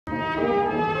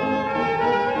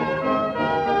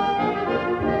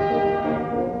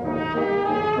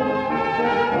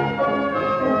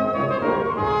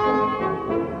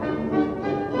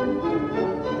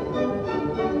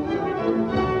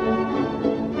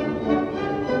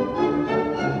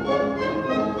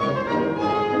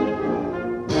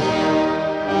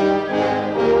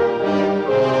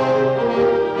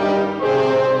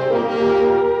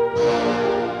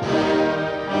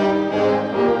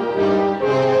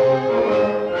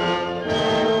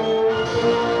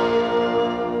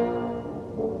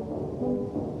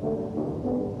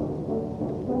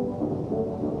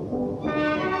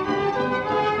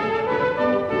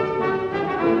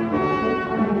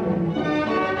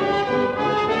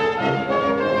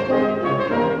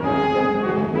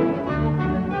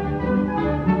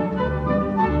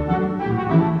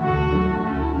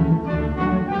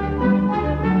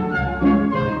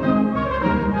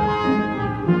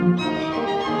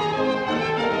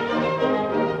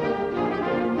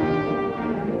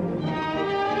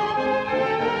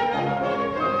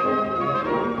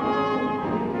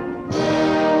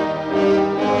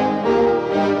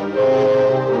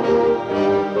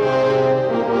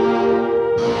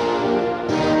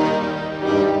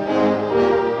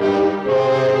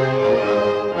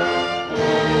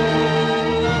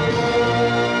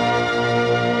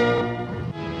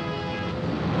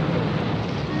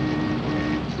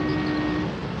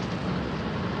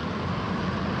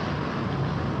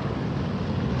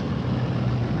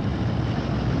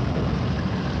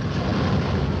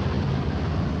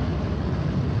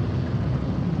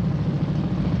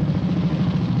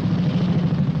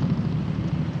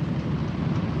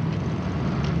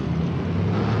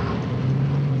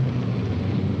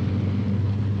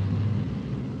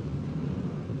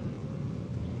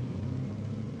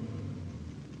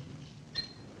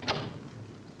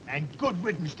good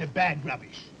riddance to bad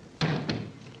rubbish.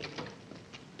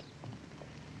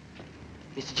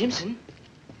 Mr. Jimson?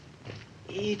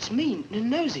 It's me,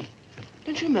 Nosy.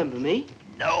 Don't you remember me?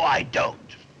 No, I don't.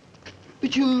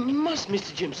 But you must,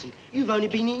 Mr. Jimson. You've only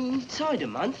been inside a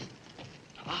month.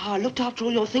 I looked after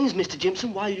all your things, Mr.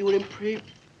 Jimson, while you were in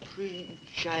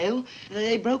jail.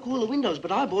 They broke all the windows,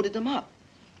 but I boarded them up.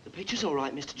 The picture's all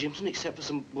right, Mr. Jimson, except for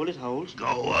some bullet holes.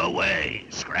 Go away,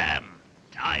 Scram.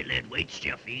 Tie lead weights to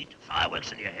your feet,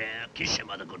 fireworks in your hair, kiss your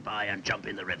mother goodbye, and jump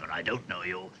in the river. I don't know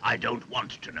you. I don't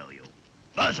want to know you.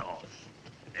 Buzz off.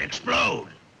 Explode.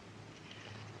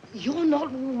 You're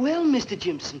not well, Mr.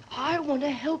 Jimson. I want to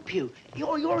help you.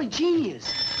 You're a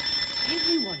genius.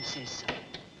 Everyone says so.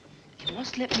 You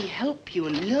must let me help you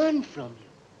and learn from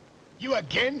you. You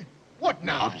again? What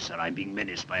now? Officer, I'm being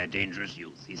menaced by a dangerous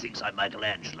youth. He thinks I'm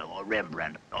Michelangelo or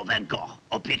Rembrandt or Van Gogh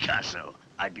or Picasso.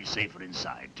 I'd be safer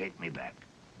inside. Take me back.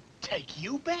 Take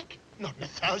you back? Not in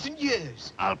 1,000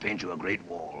 years. I'll paint you a great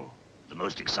wall. The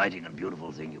most exciting and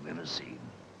beautiful thing you've ever seen.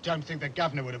 Don't think the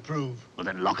governor would approve. Well,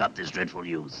 then lock up this dreadful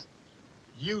youth.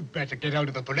 You'd better get out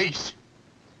of the police.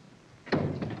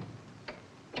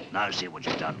 Now see what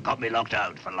you've done. Got me locked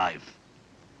out for life.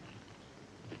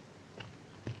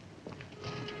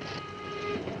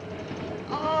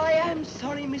 I am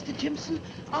sorry, Mr. Jimson.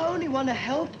 I only want to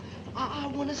help. I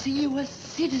want to see you a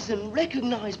citizen,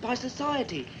 recognized by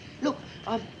society. Look,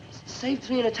 I've saved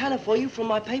 3 and a tanner for you from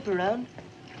my paper round.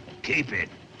 Keep it.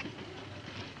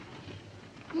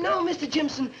 No, Mr.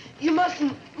 Jimson, you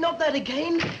mustn't. Not that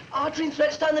again. Archery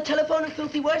threats down the telephone and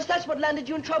filthy words, that's what landed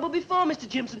you in trouble before, Mr.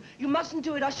 Jimson. You mustn't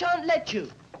do it. I shan't let you.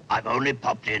 I've only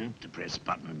popped in to press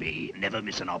button B. Never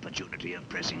miss an opportunity of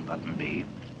pressing button B.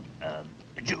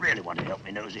 Do you really want to help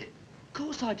me, Nosy? Of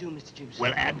course I do, Mr. Jimson.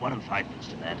 Well, add 1 5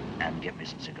 to that and get me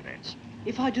some cigarettes.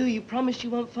 If I do, you promise you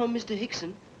won't phone Mr.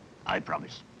 Hickson? I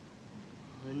promise.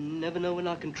 I never know when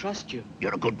I can trust you.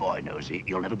 You're a good boy, Nosy.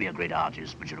 You'll never be a great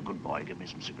artist, but you're a good boy. Give me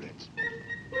some cigarettes.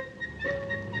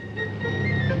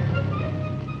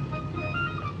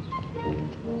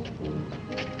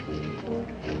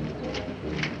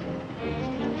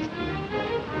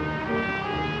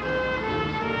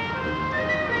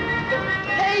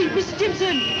 Hey, Mr.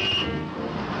 Jimson!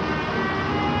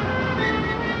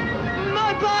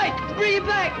 My bike! Bring it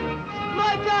back!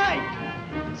 My bike!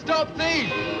 Stop thief!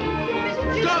 Mr.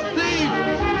 Jimson! Stop thief!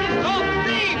 Stop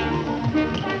thief!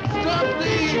 Stop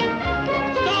thief!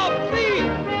 Stop thief!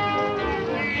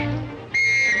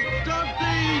 Stop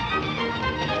thief!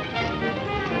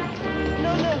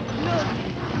 No.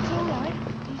 It's all right.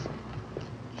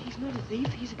 He's not a thief.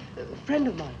 He's a friend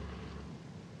of mine.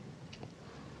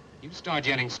 You start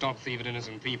yelling stop thief at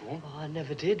innocent people, Oh, I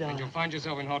never did. and you'll find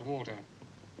yourself in hot water.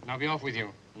 Now be off with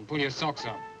you and pull your socks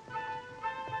up.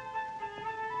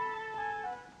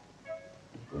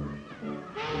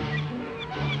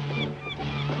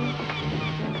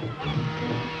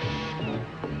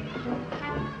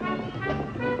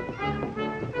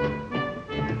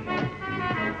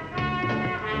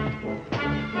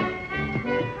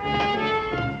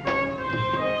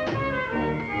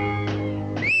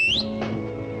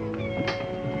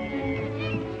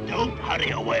 Don't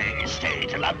hurry away. Stay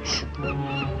to lunch.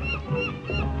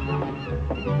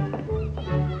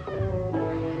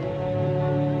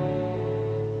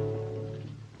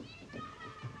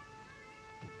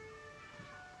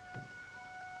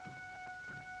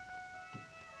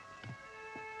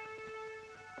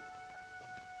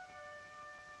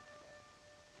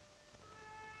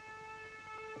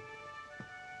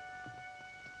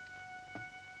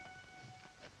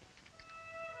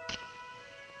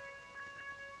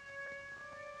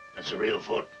 That's a real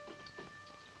foot.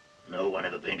 No one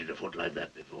ever painted a foot like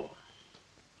that before.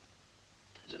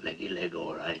 It's a leggy leg,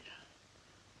 all right.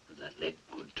 If that leg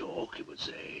could talk, it would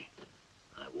say,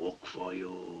 I walk for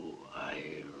you,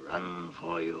 I run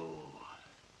for you,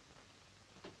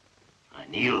 I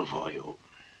kneel for you,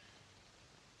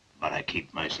 but I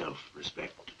keep my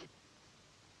self-respect.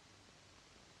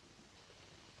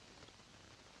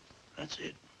 That's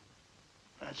it.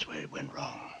 That's where it went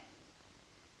wrong.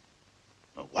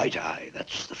 A white eye,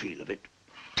 that's the feel of it.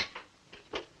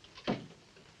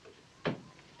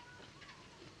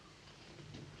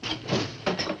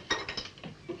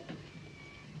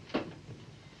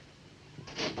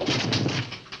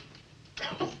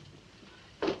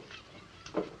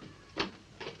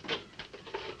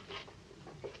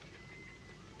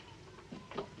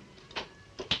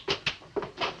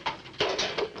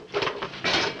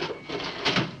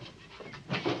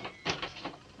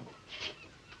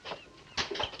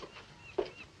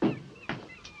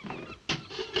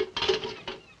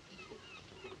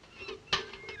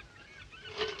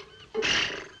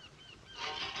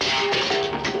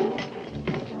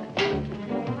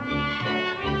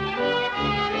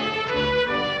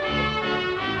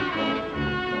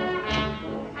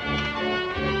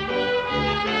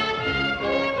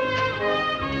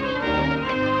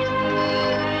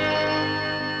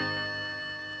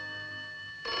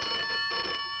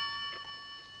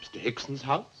 Hickson's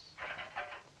house?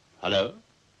 Hello?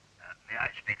 May I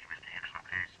speak to Mr. Hickson,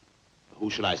 please? Who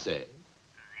shall I say? The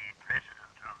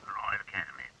President of the Royal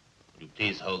Academy. Will you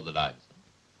please hold the line, sir?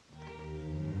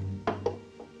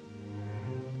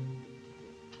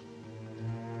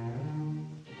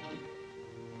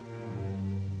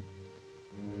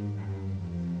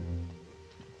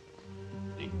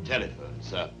 The telephone,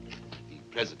 sir. The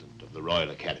President of the Royal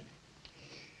Academy.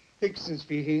 Hickson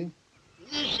speaking.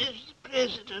 This is the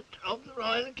President of the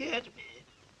Royal Academy.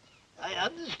 I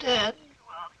understand you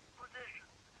are in possession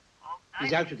of...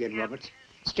 He's out again, Robert.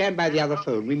 Stand by the other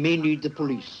phone. We may need the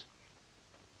police.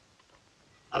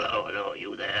 Hello,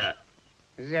 you there?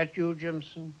 Is that you,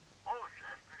 Jimson? Oh,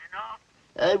 certainly not.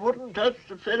 I wouldn't touch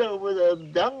the fellow with a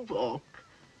dung fork,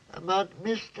 but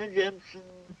Mr. Jimson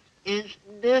is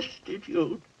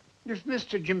destitute, If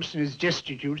Mr. Jimson is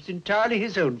destitute, it's entirely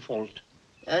his own fault.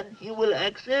 and he will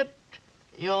accept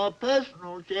your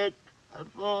personal cheque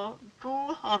for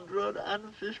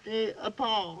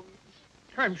 £250.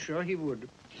 I'm sure he would.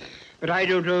 But I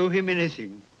don't owe him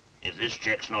anything. If this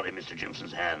check's not in Mr.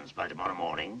 Jimson's hands by tomorrow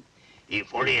morning, he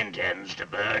fully intends to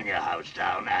burn your house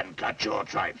down and cut your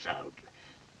tripes out.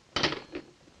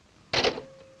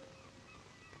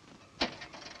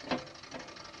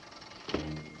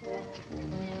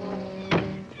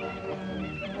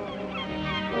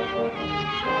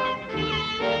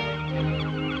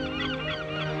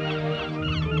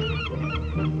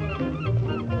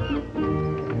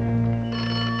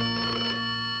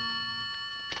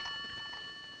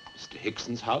 Mr.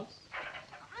 Hickson's house?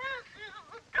 This is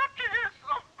the Duchess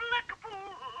of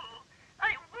Blackpool.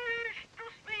 I wish to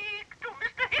speak to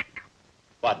Mr. Hick.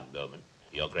 One moment,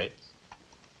 Your Grace.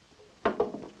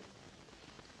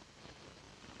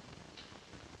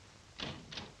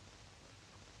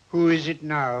 Who is it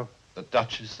now? The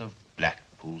Duchess of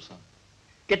Blackpool, sir.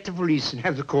 Get the police and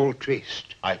have the call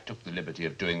traced. I took the liberty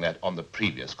of doing that on the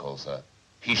previous call, sir.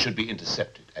 He should be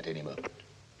intercepted at any moment.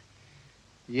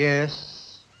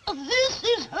 Yes. This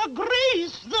is Her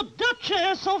Grace, the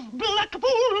Duchess of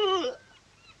Blackpool.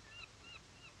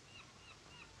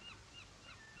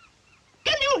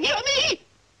 Can you hear me?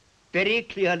 Very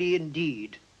clearly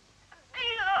indeed.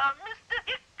 Dear Mr.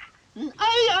 Hick,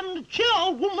 I am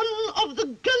chairwoman of the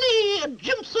Gully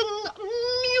Jimson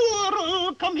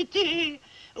Mural Committee.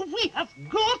 We have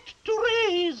got to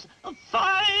raise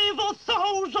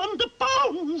 £5,000 to enable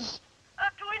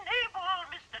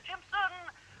Mr. Jimson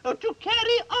to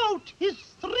carry out his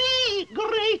 3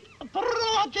 great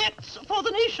projects for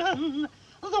the nation.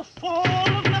 The fall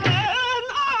of man,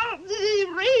 the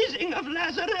raising of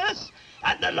Lazarus,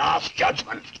 And the Last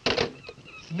Judgment.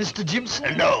 Mr.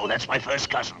 Jimson? No, that's my first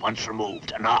cousin, once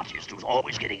removed. An artist who's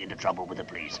always getting into trouble with the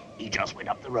police. He just went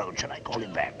up the road. Shall I call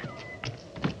him back?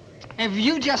 Have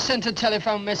you just sent a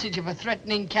telephone message of a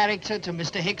threatening character to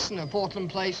Mr. Hickson of Portland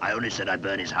Place? I only said I'd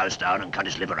burn his house down and cut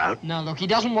his liver out. Now, look, he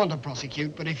doesn't want to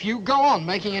prosecute, but if you go on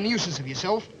making a nuisance of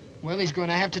yourself, well, he's going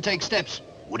to have to take steps.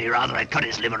 Would he rather I cut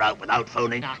his liver out without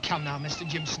phoning? Now, come now, Mr.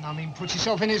 Jimson. I mean, put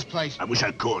yourself in his place. I wish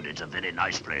I could. It's a very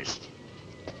nice place.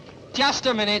 Just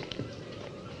a minute.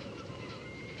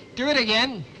 Do it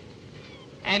again.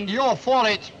 And you're for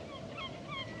it.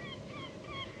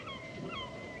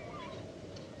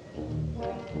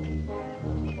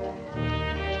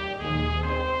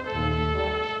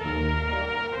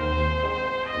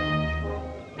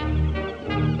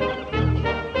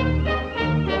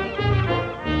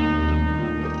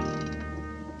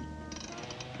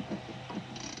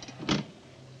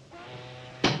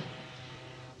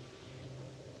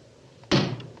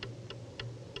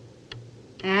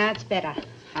 That's better.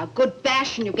 A good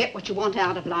bash and you get what you want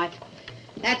out of life.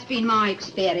 That's been my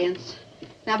experience.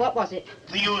 Now, what was it?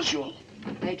 The usual.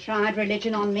 They tried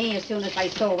religion on me as soon as they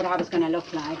saw what I was going to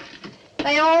look like.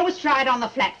 They always tried on the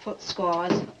flat-foot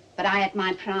squaws, but I had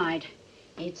my pride.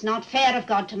 It's not fair of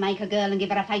God to make a girl and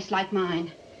give her a face like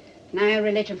mine. No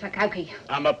religion for Cokie.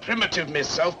 I'm a primitive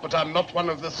myself, but I'm not one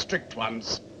of the strict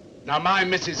ones. Now, my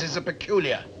missus is a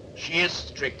peculiar. She is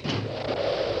strict.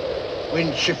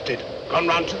 Wind shifted. Gone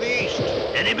round to the east.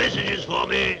 Any messages for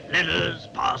me? Letters,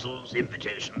 parcels,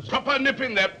 invitations? Proper nip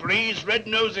in that breeze. Red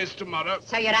noses tomorrow.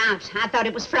 So you're out. I thought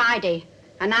it was Friday.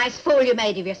 A nice fool you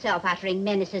made of yourself uttering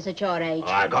menaces at your age. Oh,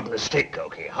 I got in a stick,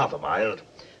 Cokie, half a mile.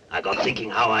 I got thinking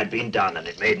how I'd been done, and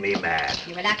it made me mad.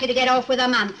 You were lucky to get off with a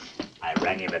month. I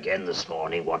rang him again this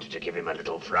morning, wanted to give him a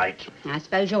little fright. I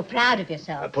suppose you're proud of I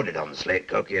yourself. put it on the slate,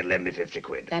 Cokie, and lend me 50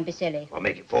 quid. Don't be silly. I'll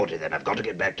make it 40 then. I've got to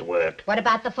get back to work. What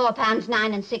about the £4,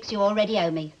 9 and 6 you already owe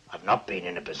me? I've not been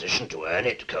in a position to earn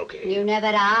it, Cokie. You never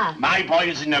are. My boy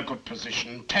is in a good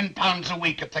position. £10 a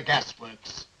week at the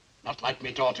gasworks. Not like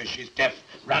me daughter, she's deaf.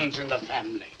 Runs in the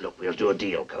family. Look, we'll do a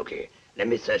deal, Cokie. Lend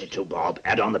me 32 bob,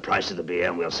 add on the price of the beer,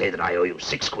 and we'll say that I owe you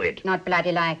 6 quid. Not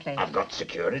bloody likely. I've got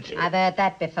security. I've heard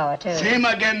that before, too. Same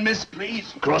again, miss,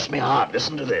 please. Cross me heart,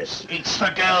 listen to this. It's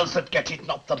the girls that get it,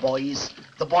 not the boys.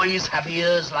 The boys have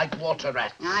ears like water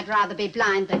rats. I'd rather be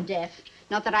blind than deaf.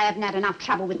 Not that I haven't had enough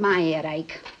trouble with my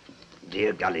earache.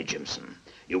 Dear Gully Jimson,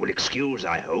 you will excuse,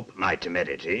 I hope, my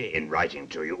temerity in writing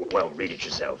to you. Well, read it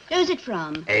yourself. Who's it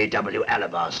from? A.W.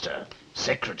 Alabaster,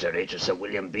 secretary to Sir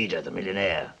William Beder, the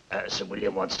millionaire. Sir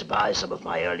William wants to buy some of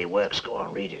my early works. Go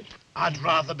on, read it. I'd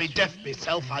rather be deaf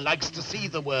myself. I likes to see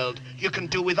the world. You can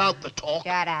do without the talk.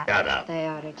 Shut up. Shut up. They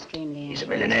are extremely... He's a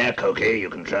millionaire, Cokie. You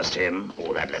can trust him.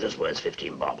 Oh, that letter's worth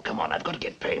 15 bob. Come on, I've got to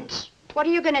get paints. What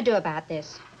are you going to do about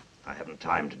this? I haven't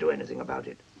time to do anything about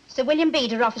it. Sir William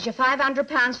Beder offers you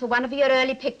 £500 for one of your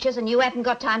early pictures, and you haven't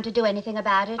got time to do anything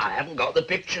about it? I haven't got the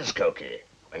pictures, Cokie.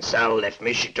 When Sal left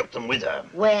me, she took them with her.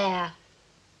 Where?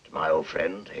 To my old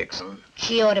friend, Hickson.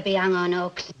 She ought to be hung on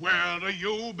hooks. Where have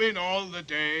you been all the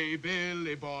day,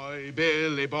 Billy boy,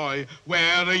 Billy boy?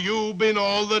 Where have you been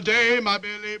all the day, my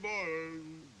Billy boy?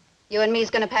 You and me's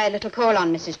going to pay a little call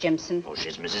on Mrs. Jimson. Oh,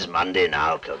 she's Mrs. Mundy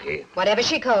now, Cokie. Whatever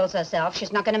she calls herself,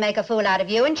 she's not going to make a fool out of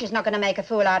you, and she's not going to make a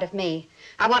fool out of me.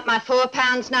 I want my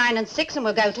 £4, 9 and 6, and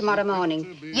we'll go tomorrow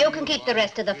morning. You can keep the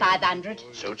rest of the 500.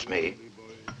 Suits me.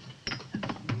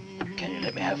 Can you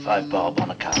let me have 5 bob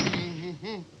on account?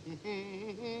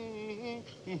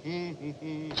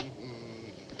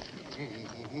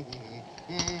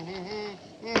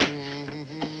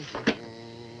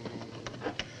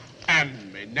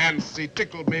 And me Nancy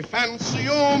tickled me fancy,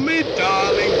 oh, me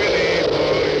darling Billy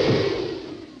boy.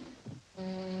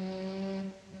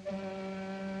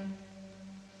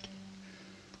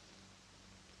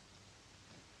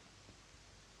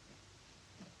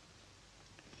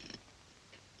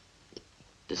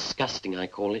 Disgusting, I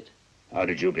call it. How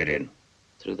did you get in?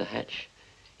 Through the hatch.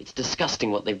 It's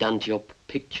disgusting what they've done to your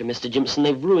picture, Mr. Jimson.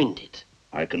 They've ruined it.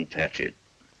 I can patch it.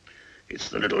 It's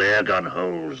the little air gun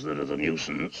holes that are the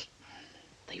nuisance.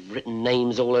 They've written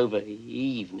names all over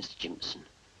Eve, Mr. Jimson.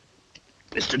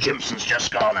 Mr. Jimson's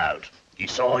just gone out. He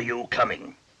saw you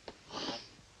coming.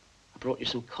 I brought you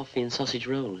some coffee and sausage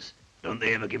rolls. Don't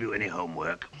they ever give you any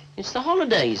homework? It's the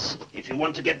holidays. If you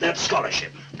want to get that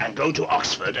scholarship and go to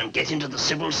Oxford and get into the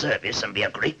civil service and be a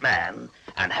great man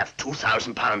and have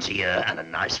 £2,000 a year and a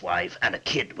nice wife and a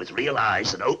kid with real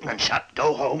eyes that open and shut,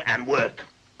 go home and work.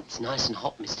 It's nice and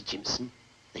hot, Mr. Jimson.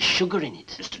 There's sugar in it.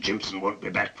 Mr. Jimson won't be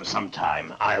back for some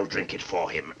time. I'll drink it for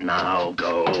him. Now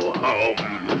go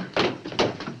home.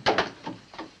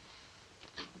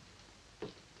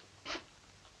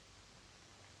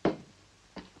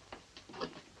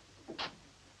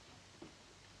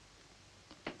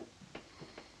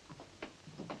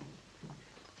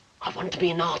 I want to be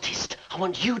an artist. I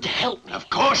want you to help me. Of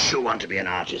course you want to be an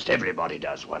artist. Everybody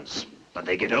does once. But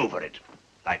they get over it.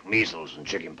 Like measles and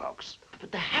chickenpox.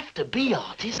 But there have to be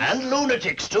artists. And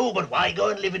lunatics, too. But why go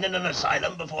and live in an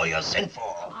asylum before you're sent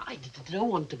for? I don't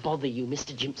want to bother you,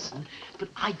 Mr. Jimson, but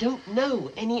I don't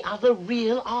know any other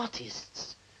real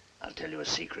artists. I'll tell you a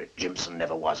secret. Jimson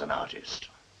never was an artist.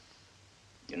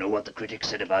 You know what the critics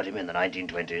said about him in the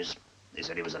 1920s? They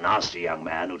said he was a nasty young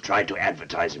man who tried to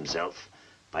advertise himself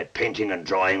by painting and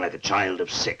drawing like a child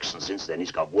of 6, and since then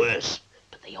he's got worse.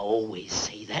 But they always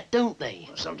say that, don't they?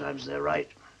 Well, sometimes they're right.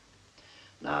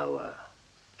 Now,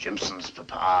 Jimson's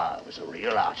papa was a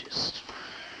real artist.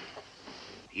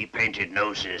 He painted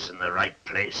noses in the right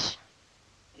place.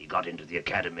 He got into the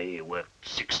academy, he worked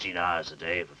 16 hours a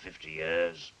day for 50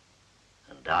 years,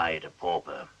 and died a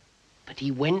pauper. But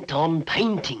he went on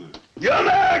painting. You're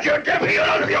mad, you're deaf, you're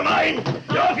out of your mind!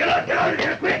 No, if you're not, get out of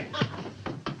here, quick!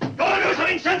 Go and do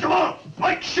something sensible,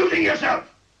 like shooting yourself!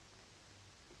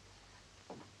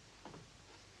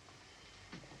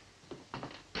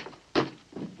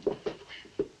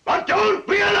 But don't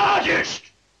be an artist!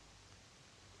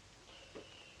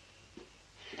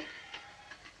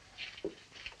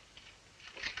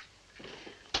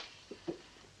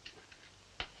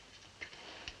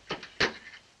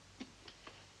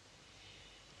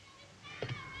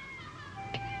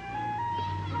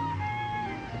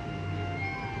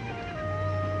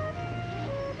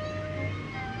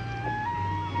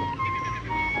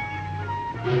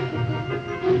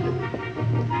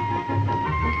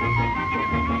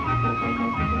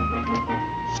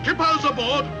 Skippers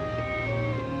aboard!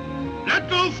 Let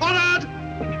go forward!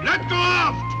 Let go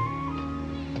aft!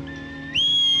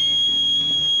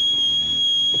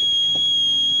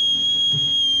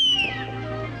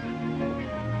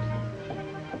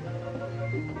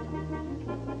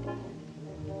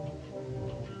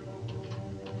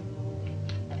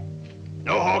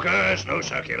 talkers, no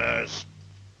circulars.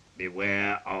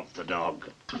 Beware of the dog.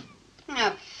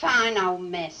 A fine old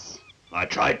mess. I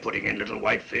tried putting in little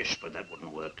white fish, but that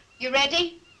wouldn't work. You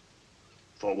ready?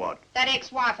 For what? That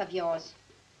ex-wife of yours.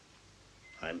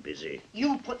 I'm busy.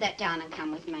 You put that down and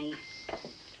come with me.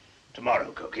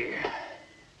 Tomorrow, Cookie.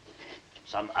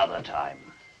 Some other time.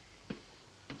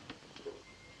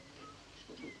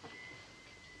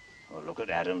 Oh, look at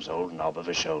Adam's old knob of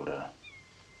a shoulder.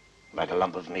 Like a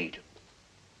lump of meat.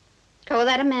 Call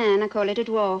that a man, I call it a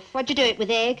dwarf. What'd you do it with,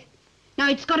 egg? No,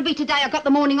 it's got to be today. I got the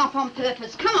morning off on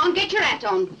purpose. Come on, get your hat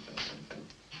on.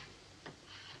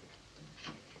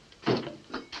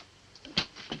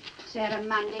 Sarah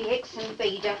Mundy, Hicks and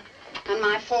Beeder, and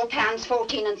my £4,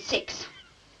 14 and 6.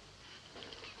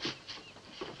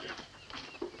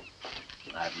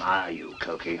 I admire you,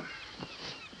 Cookie.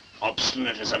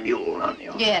 Obstinate as a mule, aren't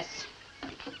you? Yes.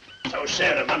 So,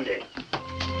 Sarah Mundy.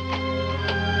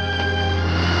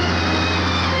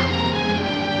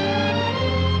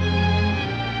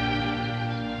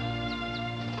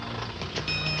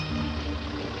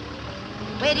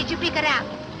 Where did you pick her up?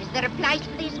 Is there a place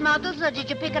for these models, or did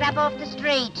you pick her up off the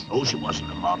street? Oh, she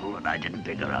wasn't a model, and I didn't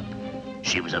pick her up.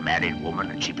 She was a married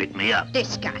woman, and she picked me up.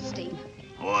 Disgusting.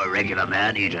 Oh, a regular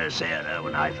man-eater, Sarah,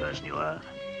 when I first knew her.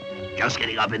 Just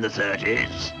getting up in the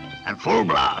 30s, and full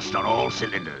blast on all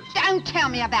cylinders. Don't tell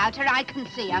me about her. I can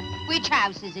see her. Which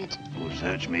house is it? Oh,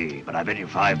 search me, but I bet you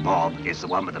 5 bob it's the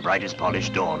one with the brightest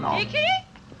polished doorknob. Dickie?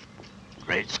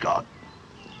 Great Scott.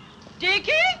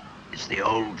 Dickie? It's the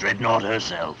old dreadnought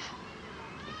herself.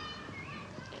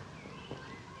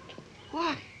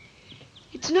 Why,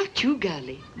 it's not you,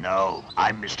 Gully. No,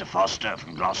 I'm Mr. Foster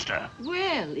from Gloucester.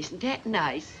 Well, isn't that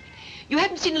nice? You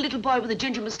haven't seen a little boy with a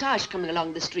ginger moustache coming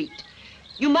along the street.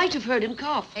 You might have heard him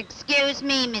cough. Excuse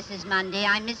me, Mrs. Mundy.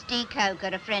 I'm Miss D.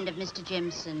 Coker, a friend of Mr.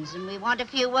 Jimson's, and we want a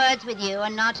few words with you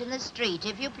and not in the street,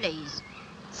 if you please.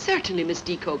 Certainly, Miss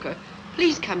D. Coker.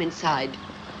 Please come inside.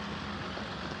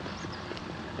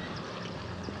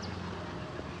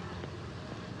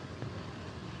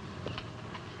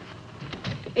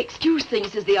 Excuse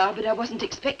things as they are, but I wasn't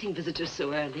expecting visitors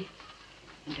so early.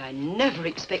 And I never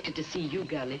expected to see you,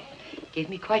 Gully. Gave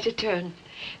me quite a turn.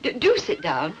 Do sit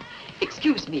down.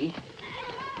 Excuse me.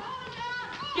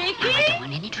 Dickie? I don't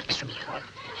want any tricks from you.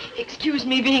 Excuse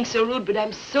me being so rude, but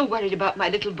I'm so worried about my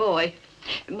little boy.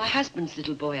 My husband's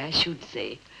little boy, I should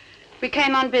say. We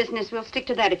came on business. We'll stick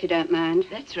to that if you don't mind.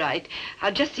 That's right.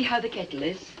 I'll just see how the kettle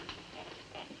is.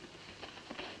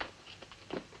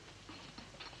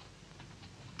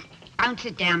 Don't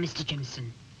sit down, Mr.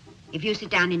 Jimson. If you sit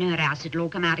down in her house, it'll all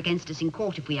come out against us in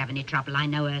court if we have any trouble. I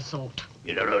know her sort.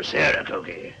 You don't know Sarah,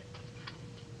 Cookie.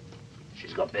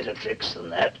 She's got better tricks than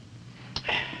that.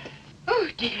 Oh,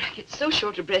 dear, I get so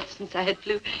short of breath since I had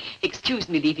flu. Excuse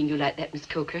me leaving you like that, Miss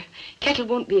Coker. Kettle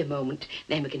won't be a moment.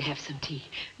 Then we can have some tea.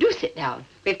 Do sit down.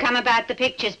 We've come about the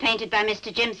pictures painted by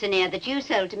Mr. Jimson here that you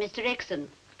sold to Mr. Hickson.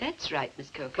 That's right, Miss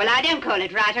Coker. Well, I don't call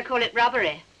it right. I call it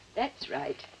robbery. That's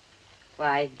right.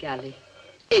 Why, Gully,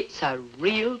 it's a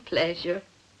real pleasure.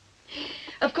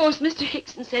 Of course, Mr.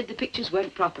 Hickson said the pictures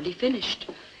weren't properly finished,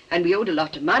 and we owed a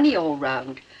lot of money all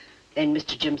round. Then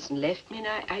Mr. Jimson left me, and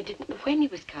I didn't know when he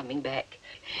was coming back.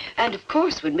 And, of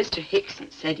course, when Mr.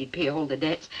 Hickson said he'd pay all the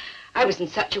debts, I was in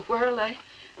such a whirl,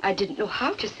 I didn't know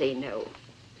how to say no.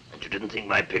 But you didn't think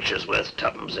my picture's worth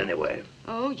tuppence anyway.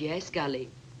 Oh, yes, Gully.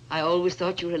 I always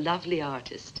thought you were a lovely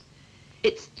artist.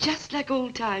 It's just like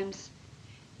old times.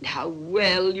 And how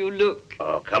well you look.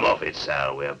 Oh, come off it,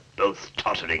 Sal. We're both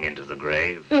tottering into the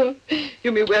grave. Oh,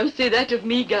 you may well say that of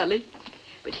me, Gully.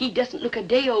 But he doesn't look a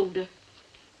day older.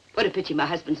 What a pity my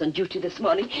husband's on duty this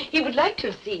morning. He would like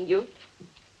to have seen you.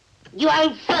 You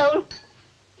old fool.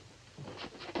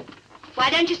 Why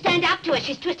don't you stand up to her?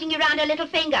 She's twisting you round her little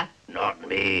finger. Not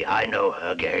me. I know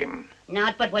her game.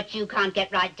 Not but what you can't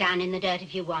get right down in the dirt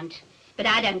if you want. But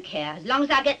I don't care. As long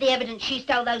as I get the evidence she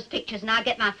stole those pictures and I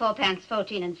get my £4,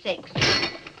 14 and 6.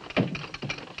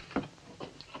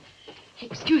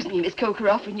 Excuse me, Miss Coker,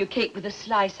 offering you cake with a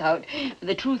slice out. But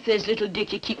the truth is, little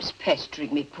Dickie keeps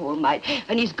pestering me, poor mite.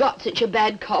 And he's got such a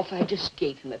bad cough, I just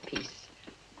gave him a piece.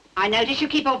 I notice you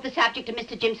keep off the subject of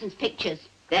Mr. Jimson's pictures.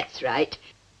 That's right.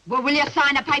 Well, will you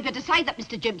sign a paper to say that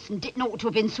Mr. Jimson didn't ought to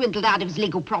have been swindled out of his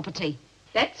legal property?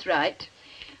 That's right.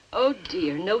 Oh,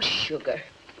 dear, no sugar.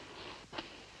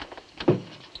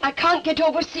 I can't get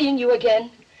over seeing you again.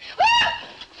 Ah!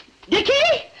 Dickie!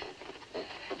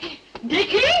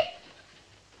 Dickie!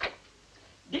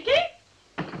 Dickie?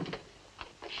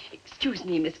 Excuse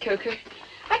me, Miss Coker.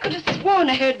 I could have sworn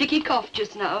I heard Dickie cough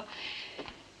just now.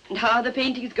 And how are the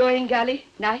paintings going, Gully?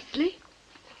 Nicely?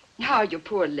 And how are your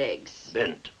poor legs?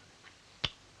 Bent.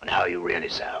 Now you really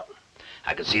sell.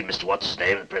 I can see Mr.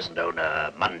 What's-his-name, the present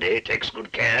owner, Monday, takes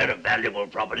good care of valuable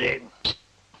property.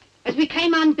 As we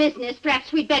came on business,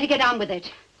 perhaps we'd better get on with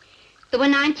it. There were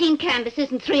 19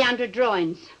 canvases and 300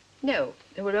 drawings. No,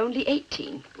 there were only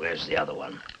 18. Where's the other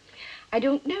one? I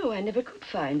don't know. I never could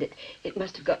find it. It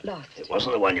must have got lost. It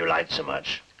wasn't the one you liked so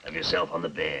much. Of yourself on the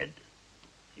bed.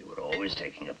 You were always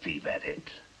taking a peep at it.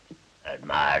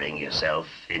 Admiring yourself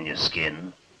in your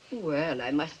skin. Well,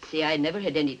 I must say I never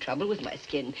had any trouble with my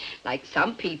skin, like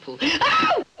some people.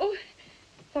 Ow! Oh,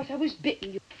 thought I was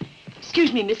bitten.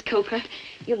 Excuse me, Miss Coker.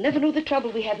 You'll never know the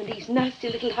trouble we have in these nasty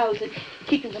little houses,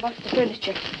 keeping them off the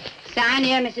furniture. Sign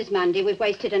here, Mrs. Mundy. We've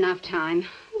wasted enough time.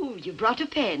 Oh, you brought a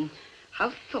pen.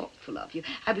 How thoughtful of you.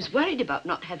 I was worried about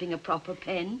not having a proper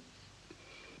pen.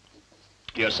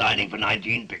 You're signing for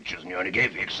 19 pictures and you only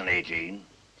gave Hickson 18.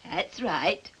 That's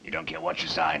right. You don't care what you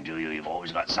sign, do you? You've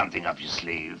always got something up your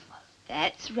sleeve.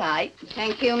 That's right.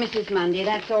 Thank you, Mrs. Mundy.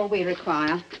 That's all we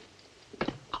require.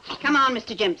 Come on,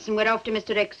 Mr. Jimson. We're off to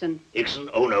Mr. Hickson. Hickson?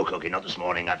 Oh, no, Cookie, not this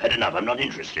morning. I've had enough. I'm not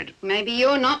interested. Maybe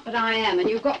you're not, but I am, and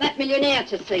you've got that millionaire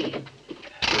to see.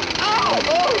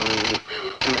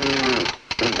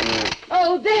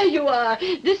 Oh, there you are.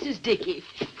 This is Dickie.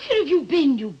 Where have you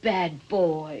been, you bad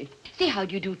boy? Say how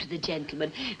do you do to the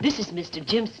gentleman. This is Mr.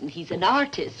 Jimson. He's an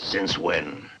artist. Since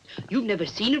when? You've never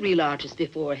seen a real artist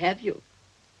before, have you?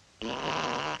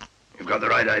 You've got the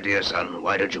right idea, son.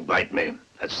 Why don't you bite me?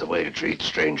 That's the way to treat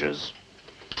strangers.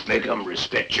 Make 'em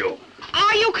respect you.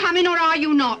 Are you coming or are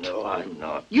you not? No, I'm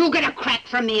not. You'll get a crack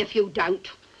from me if you don't.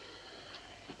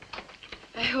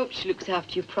 I hope she looks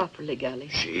after you properly, Gully.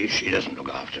 She doesn't look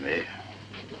after me.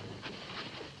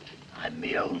 I'm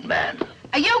my own man.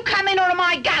 Are you coming or am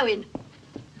I going?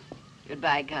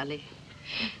 Goodbye, Gully.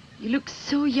 You look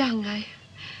so young,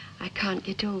 I can't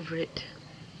get over it.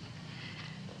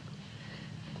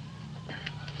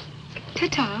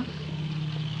 Ta-ta.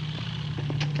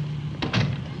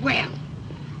 Well,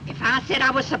 if I said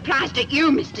I was surprised at you,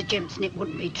 Mr. Jimson, it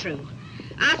wouldn't be true.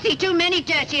 I see too many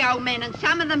dirty old men, and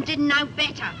some of them didn't know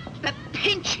better. But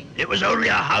pinching. It was only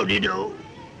a howdy-do.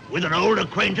 With an old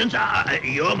acquaintance,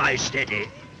 you're my steady.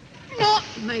 Not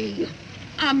me.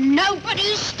 I'm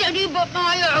nobody's steady but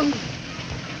my own.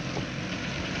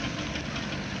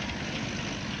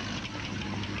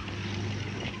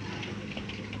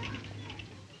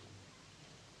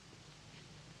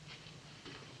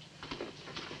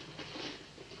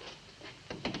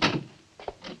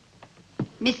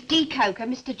 Miss D. Coker,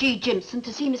 Mr. G. Jimson,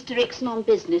 to see Mr. Hickson on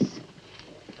business.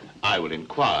 I will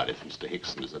inquire if Mr.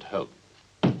 Hickson is at home.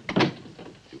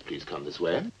 You please come this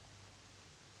way.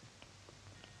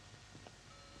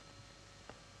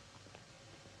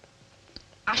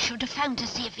 I should have phoned to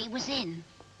see if he was in.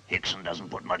 Hickson doesn't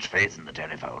put much faith in the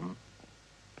telephone.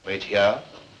 Wait here,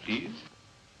 please.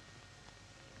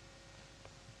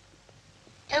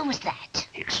 Who was that?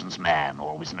 Hickson's man,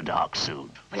 always in a dark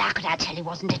suit. Well, how could I tell he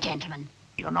wasn't a gentleman?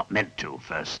 You're not meant to,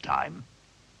 first time.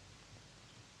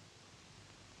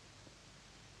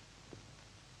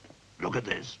 Look at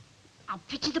this. I'll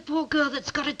pity the poor girl that's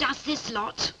got to dust this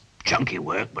lot. Chunky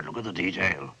work, but look at the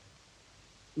detail.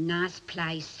 Nice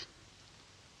place.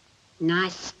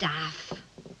 Nice staff.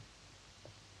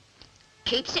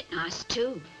 Keeps it nice,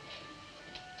 too.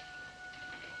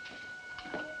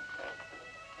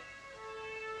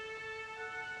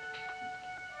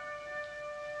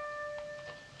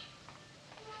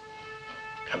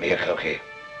 Come here, Cookie.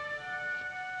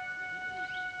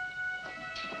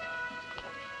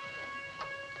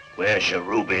 Where's your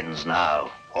Rubens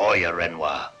now? Or your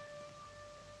Renoir?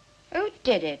 Who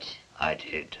did it? I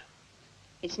did.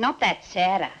 It's not that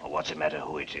Sarah. Well, what's it matter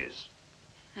who it is?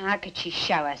 How could she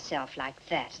show herself like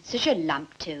that? It's such a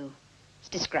lump, too. It's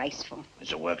disgraceful.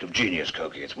 It's a work of genius,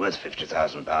 Cookie. It's worth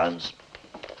 £50,000.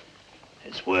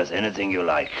 It's worth anything you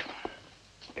like.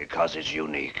 Because it's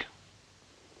unique.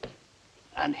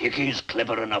 And Hickey's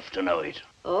clever enough to know it.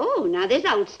 Oh, now this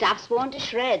old stuff's worn to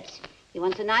shreds. He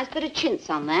wants a nice bit of chintz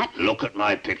on that. Look at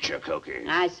my picture, Cookie.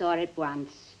 I saw it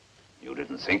once. You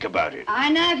didn't think about it. I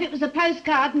know if it was a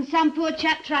postcard and some poor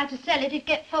chap tried to sell it, he'd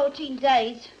get 14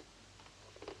 days.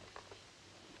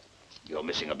 You're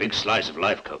missing a big slice of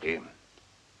life, Cookie.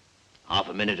 Half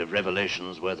a minute of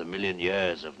revelation's worth 1,000,000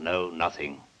 years of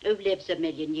nothing. Who lives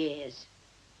 1,000,000 years?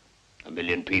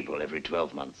 1,000,000 people every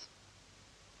 12 months.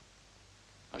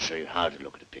 I'll show you how to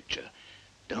look at a picture.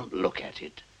 Don't look at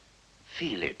it.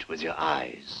 Feel it with your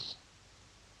eyes.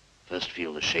 First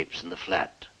feel the shapes in the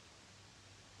flat,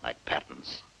 like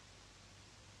patterns.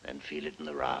 Then feel it in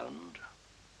the round.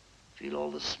 Feel all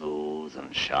the smooth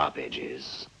and sharp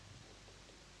edges,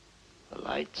 the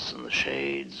lights and the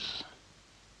shades.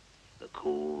 the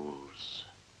cools,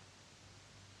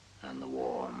 and the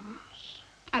warms.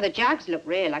 Oh, the jugs look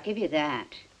real, I'll give you that.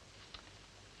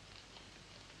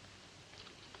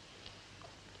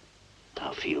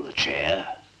 Now feel the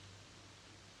chair,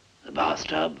 the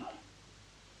bathtub,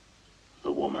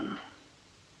 the woman.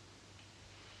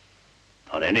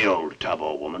 Not any old tub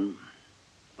or woman,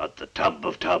 but the tub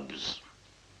of tubs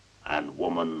and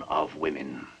woman of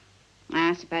women.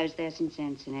 I suppose there's some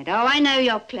sense in it. Oh, I know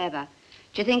you're clever.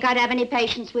 Do you think I'd have any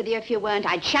patience with you if you weren't?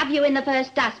 I'd shove you in the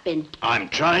first dustbin. I'm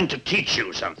trying to teach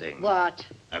you something. What?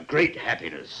 A great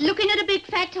happiness. Looking at a big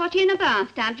fat totty in a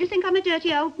bathtub. Do you think I'm a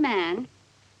dirty old man?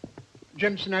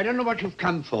 Jimson, I don't know what you've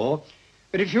come for,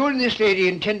 but if you and this lady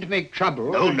intend to make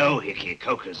trouble... Oh, no, Hickey.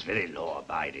 Coker's very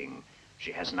law-abiding.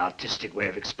 She has an artistic way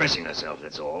of expressing herself,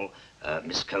 that's all.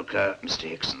 Miss Coker, Mr.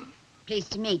 Hickson.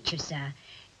 Pleased to meet you, sir.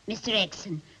 Mr.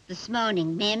 Hickson, this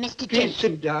morning, me and Mr. Please Jimson...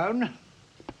 sit down.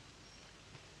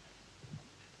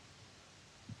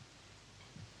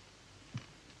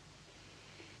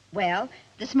 Well,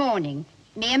 this morning,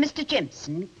 me and Mr.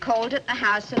 Jimson called at the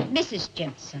house of Mrs.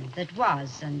 Jimson that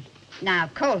was, and now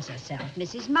calls herself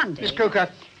Mrs. Mundy. Miss Coker,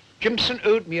 Jimson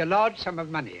owed me a large sum of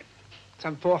money,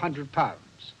 some £400.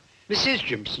 Mrs.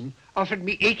 Jimson offered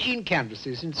me 18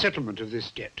 canvases in settlement of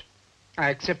this debt. I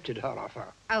accepted her offer.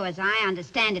 Oh, as I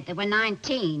understand it, there were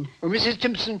 19. Well, Mrs.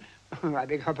 Jimson, I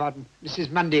beg her pardon,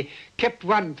 Mrs. Mundy, kept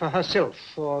one for herself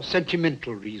for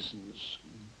sentimental reasons.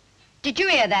 Did you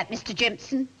hear that, Mr.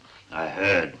 Jimson? I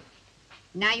heard.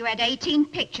 Now you had 18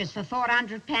 pictures for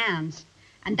 £400,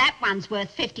 and that one's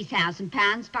worth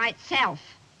 £50,000 by itself.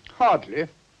 Hardly.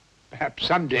 Perhaps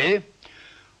someday.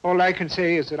 All I can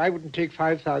say is that I wouldn't take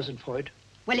 5,000 for it.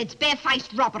 Well, it's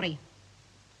barefaced robbery.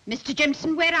 Mr.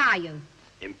 Jimson, where are you?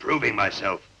 Improving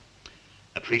myself.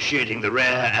 Appreciating the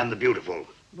rare and the beautiful.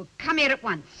 Well, come here at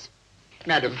once.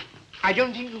 Madam, I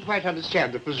don't think you quite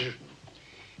understand the position.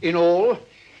 In all,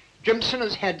 Jimson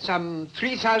has had some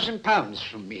 £3,000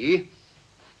 from me.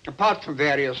 Apart from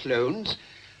various loans,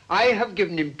 I have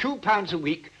given him £2 a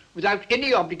week without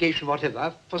any obligation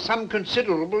whatever for some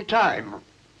considerable time.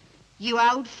 You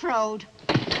old fraud.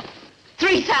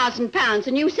 £3,000,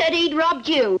 and you said he'd robbed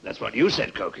you. That's what you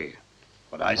said, Cokie.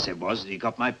 What I said was that he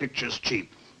got my pictures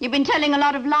cheap. You've been telling a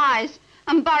lot of lies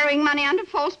and borrowing money under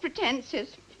false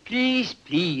pretenses. Please,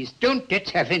 please, don't let's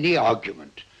have any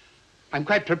argument. I'm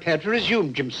quite prepared to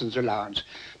resume Jimson's allowance,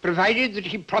 provided that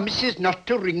he promises not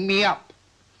to ring me up.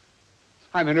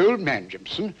 I'm an old man,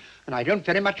 Jimson, and I don't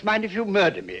very much mind if you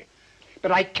murder me.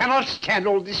 But I cannot stand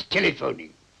all this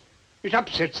telephoning. It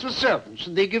upsets the servants,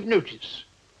 and they give notice.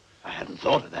 I hadn't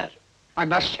thought of that. I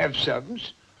must have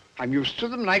servants. I'm used to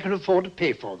them, and I can afford to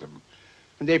pay for them.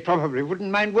 And they probably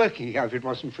wouldn't mind working here if it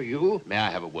wasn't for you. May I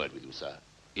have a word with you, sir?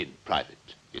 In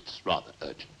private. It's rather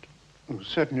urgent. Oh,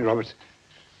 certainly, Robert.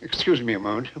 Excuse me a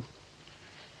moment.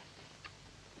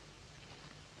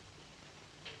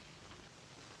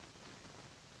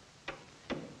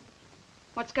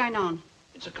 What's going on?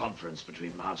 It's a conference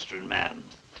between master and man.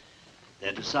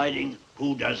 They're deciding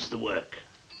who does the work.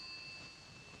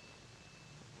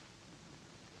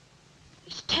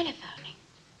 He's telephoning.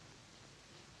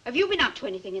 Have you been up to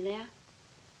anything in there?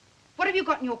 What have you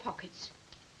got in your pockets?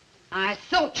 I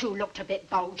thought you looked a bit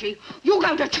bulgy. You'll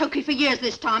go to chokey for years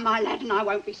this time, my lad, and I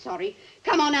won't be sorry.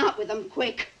 Come on out with them,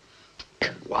 quick.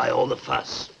 Why all the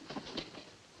fuss?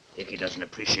 Hickey doesn't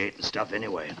appreciate the stuff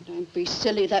anyway. Don't be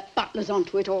silly, that butler's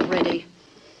onto it already.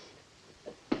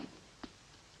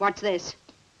 What's this?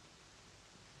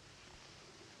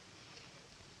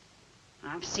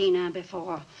 I've seen her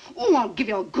before. Oh, I'll give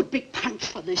you a good big punch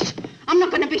for this. I'm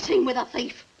not going to be seen with a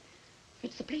thief.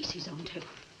 It's the police he's on to.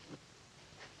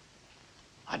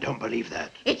 I don't believe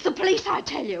that. It's the police, I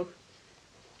tell you.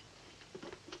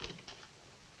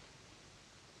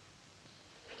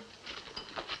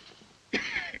 You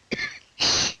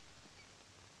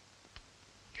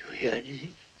hear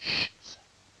anything? Shh.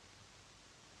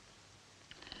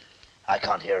 I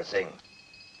can't hear a thing.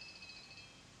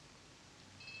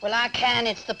 Well, I can.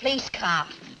 It's the police car.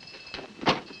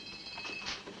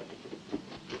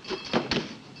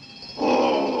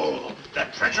 Oh,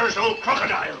 that treacherous old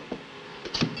crocodile.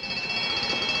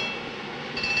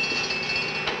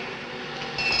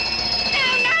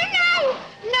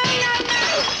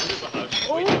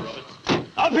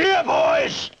 Up here,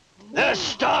 boys! They're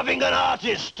starving an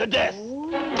artist to death.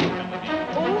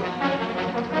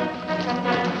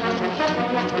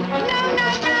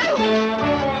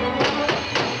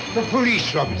 The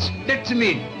police, Roberts. Let them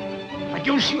in. I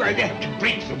don't see why they have to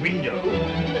break the window.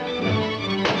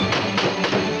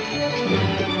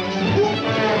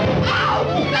 Ow!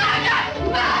 Murder!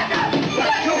 Murder!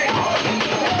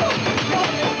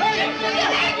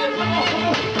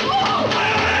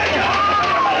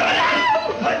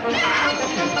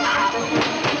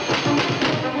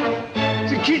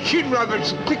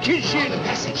 others to kiss in.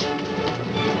 Passage.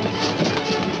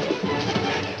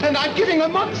 And I'm giving a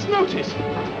month's notice.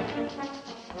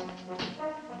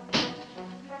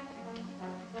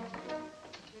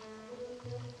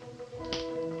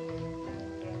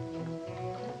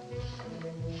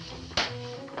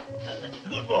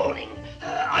 Good morning.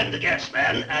 I'm the gas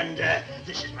man, and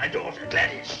this is my daughter,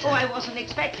 Gladys. Oh, I wasn't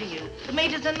expecting you. The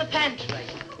meat is in the pantry.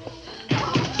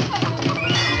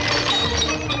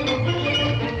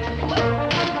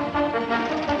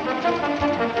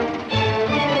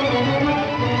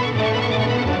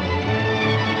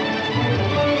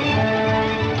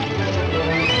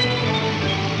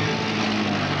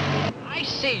 I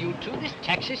say, you two, this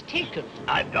taxi's taken.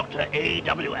 I'm Dr.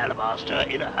 A.W. Alabaster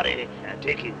in a hurry,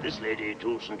 taking this lady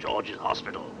to St. George's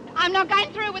Hospital. I'm not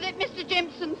going through with it, Mr.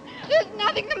 Jimson. There's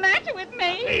nothing the matter with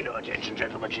me. Pay no attention,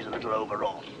 gentlemen. She's a little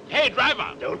overwrought. Hey,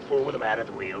 driver! Don't fool with the man at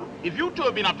the wheel. If you two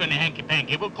have been up to any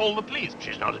hanky-panky, we'll call the police.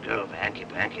 She's not a girl for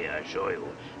hanky-panky, I assure you.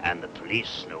 And the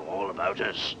police know all about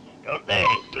us. Don't they,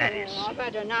 Gladys? Oh, I've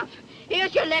had enough.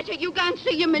 Here's your letter. You go and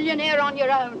see your millionaire on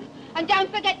your own. And don't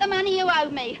forget the money you owe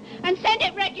me. And send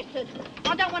it registered.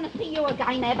 I don't want to see you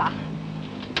again, ever.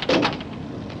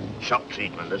 Shock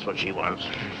treatment, that's what she wants.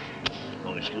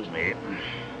 Oh, excuse me.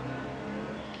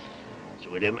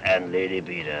 Sir William and Lady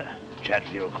Beda,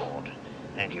 Chatfield Court.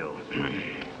 Thank you.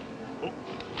 Oh,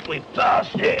 we've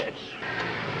passed it.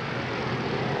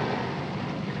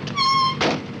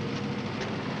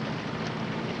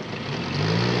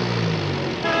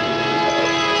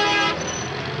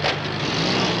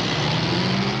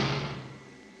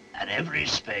 And every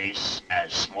space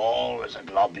as small as a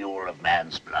globule of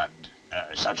man's blood,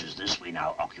 such as this we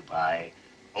now occupy,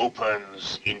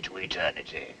 opens into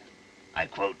eternity. I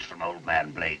quote from Old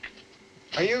Man Blake.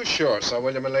 Are you sure Sir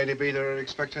William and Lady Beda are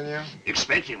expecting you?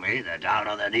 Expecting me? They're down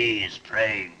on their knees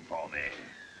praying for me.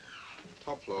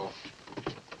 Top floor.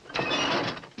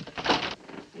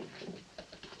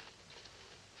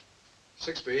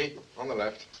 6B, on the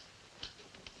left.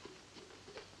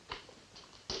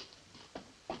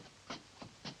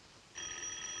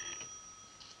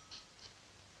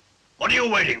 What are you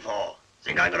waiting for?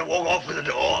 Think I'm going to walk off with the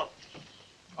door?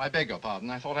 I beg your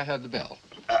pardon. I thought I heard the bell.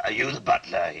 Are you the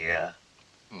butler here?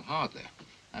 Oh, hardly.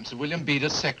 I'm Sir William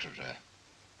Beda's secretary.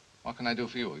 What can I do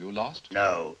for you? Are you lost?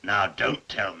 No. Now, don't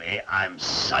tell me I'm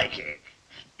psychic.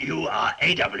 You are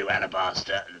A.W.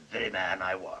 Alabaster, the very man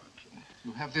I want.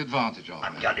 You have the advantage of me.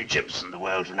 I'm Gully Gibson, the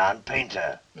world-renowned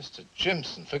painter. Mr.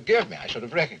 Jimson, forgive me. I should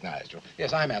have recognized you.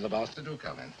 Yes, I'm Alabaster. Do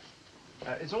come in.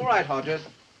 It's all right, Hodges.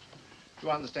 You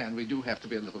understand, we do have to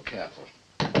be a little careful.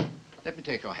 Let me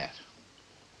take your hat.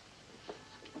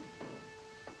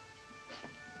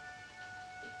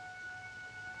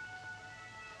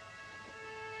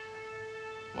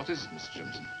 What is it, Mr.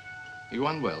 Jimson? Are you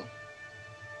unwell?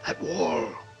 That wall.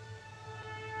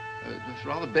 It's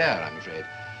rather bare, I'm afraid.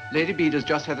 Lady Beda's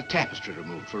just had the tapestry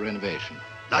removed for renovation.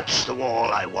 That's the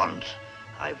wall I want.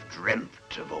 I've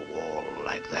dreamt of a wall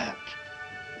like that.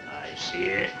 I see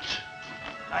it.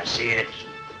 I see it.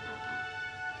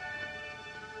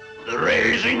 The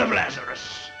raising of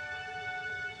Lazarus.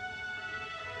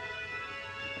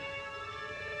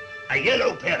 A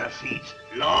yellow pair of feet,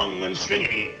 long and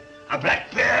stringy. A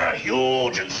black pair,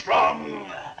 huge and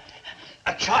strong.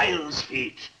 A child's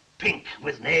feet, pink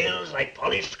with nails like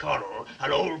polished coral.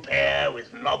 An old pair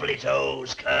with knobbly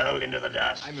toes curled into the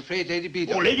dust. I'm afraid Lady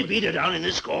Beda... Oh, Lady Beda down in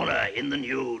this corner, in the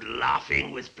nude,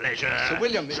 laughing with pleasure. Sir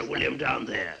William... Sir William down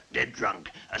there, dead drunk,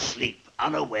 asleep,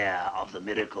 unaware of the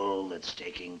miracle that's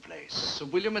taking place. Sir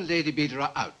William and Lady Beda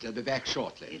are out. They'll be back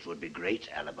shortly. It would be great,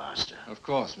 Alabaster. Of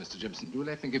course, Mr. Jimson. Do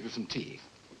let me give you some tea.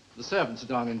 The servants are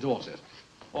down in Dorset.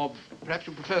 Or perhaps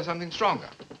you prefer something stronger.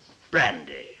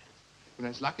 Brandy. Well,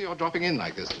 it's lucky you're dropping in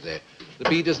like this today. The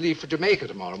Bedas leave for Jamaica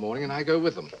tomorrow morning, and I go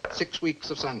with them. 6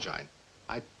 weeks of sunshine.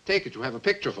 I take it you have a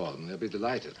picture for them. They'll be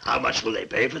delighted. How much will they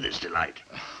pay for this delight?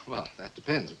 Well, that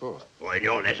depends, of course. Well, in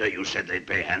your letter, you said they'd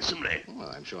pay handsomely.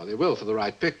 Well, I'm sure they will for the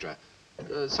right picture.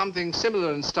 Something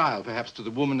similar in style, perhaps, to The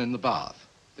Woman in the Bath.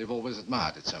 They've always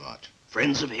admired it so much.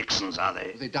 Friends of Hickson's, are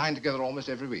they? They dine together almost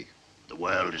every week. The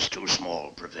world is too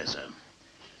small, Professor.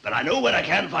 But I know where I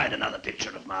can find another picture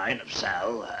of mine, of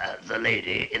Sal, the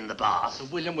lady in the bath. Sir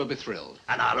William will be thrilled.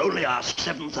 And I'll only ask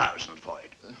 7,000 for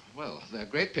it. Well, they're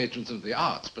great patrons of the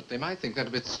arts, but they might think that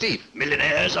a bit steep.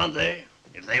 Millionaires, aren't they?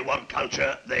 If they want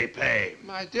culture, they pay.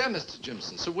 My dear Mr.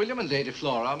 Jimson, Sir William and Lady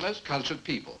Flora are most cultured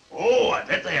people. Oh, I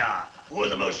bet they are. Who are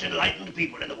the most enlightened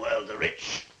people in the world? The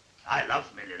rich. I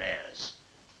love millionaires.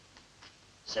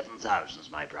 7,000's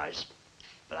my price.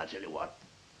 But I'll tell you what.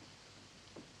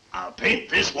 I'll paint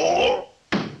this wall,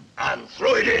 and And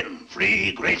throw it in.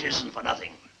 Free, gratis, and for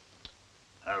nothing.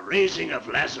 A raising of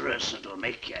Lazarus that'll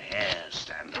make your hair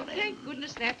stand on end. Thank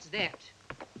goodness that's that.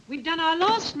 We've done our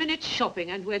last-minute shopping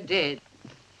and we're dead.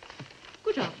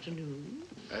 Good afternoon.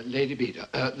 Lady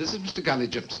Beda, this is Mr. Gully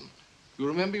Jimson. You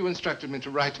remember you instructed me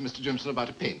to write to Mr. Jimson about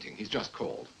a painting. He's just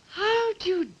called. How do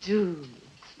you do?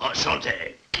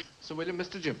 Enchanté. Sir William,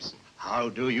 Mr. Jimson. How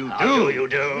do you do? How do you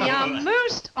do? We are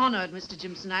most honored, Mr.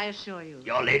 Jimson, I assure you.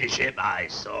 Your ladyship, I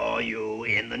saw you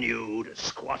in the nude,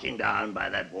 squatting down by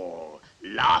that wall,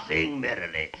 laughing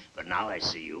merrily. But now I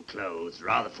see you clothed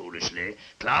rather foolishly,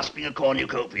 clasping a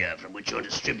cornucopia from which you're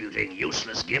distributing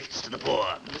useless gifts to the poor.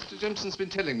 Mr. Jimson's been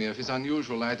telling me of his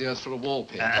unusual ideas for a wall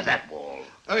painting. That wall.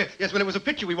 Oh, yes, well, it was a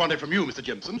picture we wanted from you, Mr.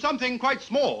 Jimson. Something quite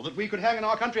small that we could hang in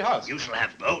our country house. You shall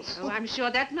have both. Oh, I'm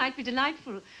sure that might be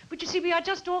delightful. But you see, we are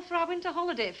just off for our winter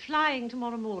holiday, flying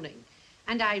tomorrow morning.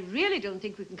 And I really don't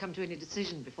think we can come to any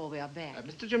decision before we are back.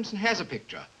 Mr. Jimson has a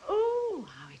picture. Oh,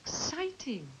 how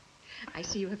exciting. I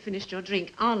see you have finished your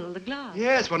drink. Arnold, the glass.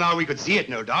 Yes, well, now we could see it,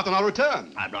 no doubt, on our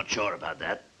return. I'm not sure about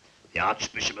that. The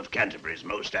Archbishop of Canterbury is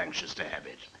most anxious to have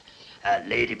it.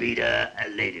 Lady Beda,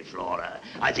 Lady Flora.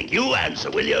 I think you and Sir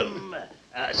William,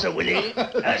 Sir Willie,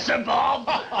 Sir Bob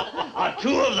are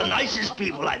two of the nicest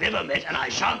people I've ever met, and I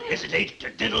shan't hesitate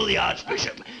to diddle the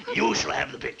Archbishop. You shall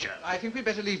have the picture. I think we'd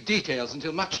better leave details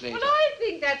until much later. Well, I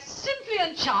think that's simply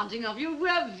enchanting of you.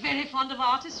 We're very fond of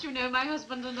artists, you know, my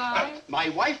husband and I. My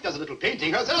wife does a little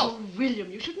painting herself. Oh, William,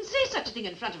 you shouldn't say such a thing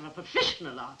in front of a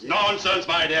professional artist. Nonsense,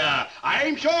 my dear.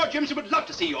 I'm sure Jimson would love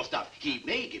to see your stuff. He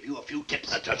may give you a few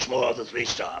tips. A touch more of the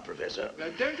 3-star, Professor.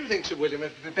 Don't you think, Sir William,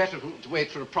 it would be better to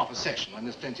wait for a proper session when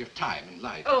there's plenty of time and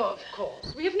light? Oh, of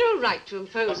course. We have no right to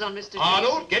impose on Mr.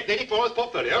 Arnold, Jimson. get Lady Flora's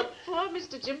portfolio. Poor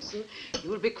Mr. Jimson. You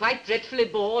will be quite dreadfully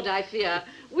bored, I fear.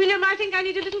 William, I think I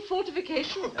need a little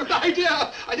fortification. Good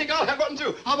idea. I think I'll have one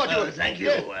too. How about you? Thank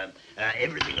you.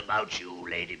 Everything about you,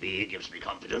 Lady B, gives me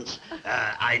confidence.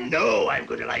 I know I'm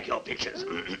going to like your pictures.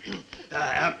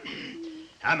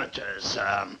 Amateurs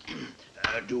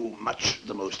do much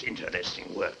the most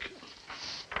interesting work.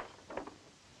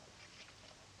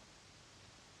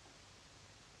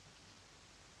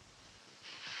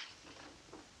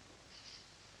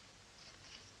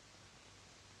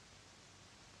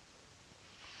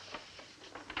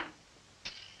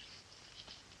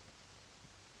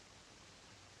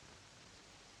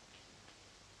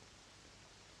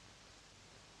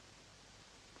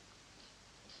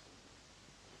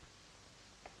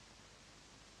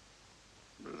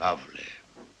 Lovely.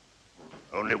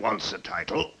 Only wants a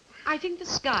title. I think the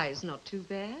sky's not too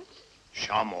bad.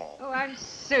 Charmant. Oh, I'm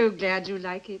so glad you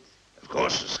like it. Of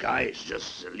course, the sky is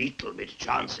just a little bit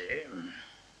chancy.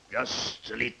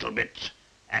 Just a little bit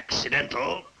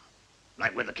accidental.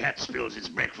 Like when the cat spills its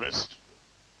breakfast.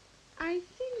 I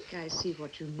think I see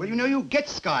what you mean. Well, you know, you get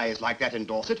skies like that in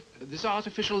Dorset. This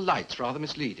artificial light's rather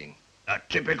misleading. A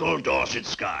typical Dorset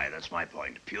sky, that's my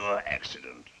point. Pure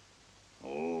accident.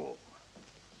 Oh.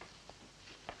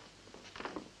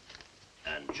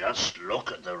 And just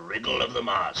look at the wriggle of the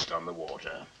mast on the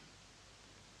water.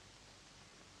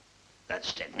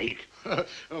 That's technique.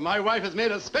 My wife has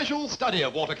made a special study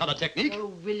of watercolor technique.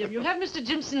 Oh, William, you have Mr.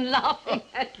 Jimson laughing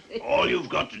at me. All you've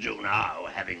got to do now,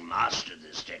 having mastered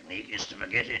this technique, is to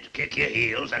forget it, kick your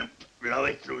heels, and blow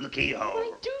it through the keyhole.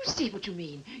 I do see what you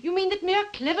mean. You mean that mere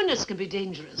cleverness can be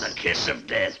dangerous. The kiss of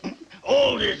death.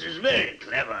 All this is very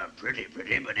clever and pretty,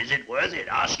 but is it worth it?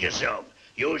 Ask yourself.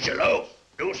 Use your loaf.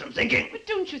 Do some thinking. But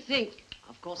don't you think...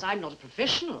 Of course, I'm not a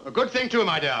professional. A good thing, too,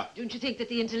 my dear. Don't you think that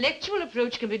the intellectual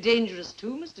approach can be dangerous,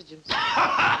 too, Mr. Jimson?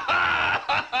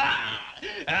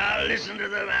 Now, listen to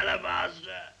them,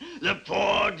 Alabaster. The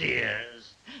poor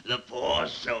dears. The poor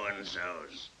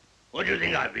so-and-sos. What do you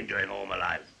think I've been doing all my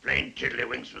life? Playing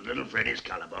tiddlywinks with little Freddy's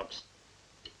colour box.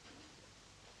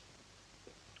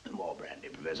 More brandy,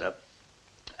 Professor.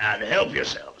 And help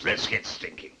yourselves. Let's get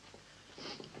stinking.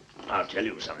 I'll tell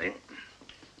you something.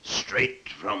 Straight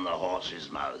from the horse's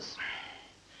mouth.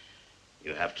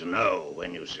 You have to know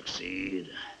when you succeed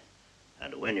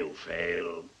and when you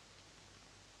fail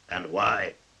and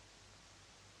why.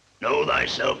 Know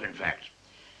thyself, in fact.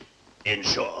 In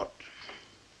short,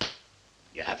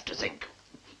 you have to think.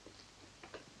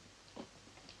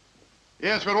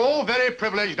 Yes, we're all very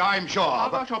privileged, I'm sure. How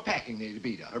about your packing, Lady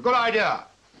Beda? A good idea.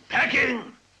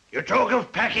 Packing? You talk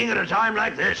of packing at a time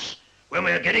like this, when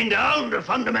we're getting down to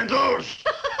fundamentals.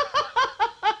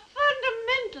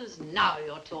 Fundamentals? Now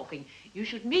you're talking. You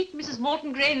should meet Mrs.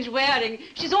 Morton Grange Waring.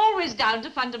 She's always down to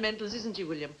fundamentals, isn't she,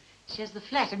 William? She has the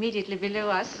flat immediately below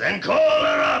us. Then call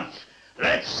her up.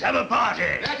 Let's have a party.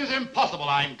 That is impossible,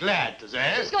 I'm glad to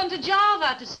say. He's gone to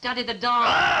Java to study the dance.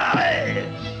 I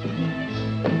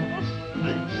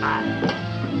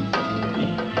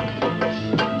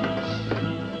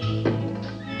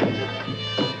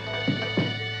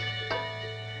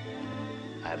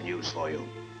have news for you.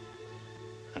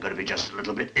 I'm going to be just a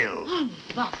little bit ill. Oh,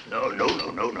 Buff. No.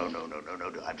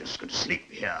 I'm just going to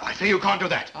sleep here. I fear you can't do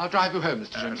that. I'll drive you home,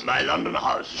 Mr. Jameson. My London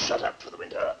house is shut up for the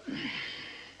winter.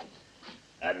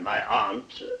 And my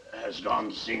aunt has gone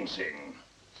to Sing Sing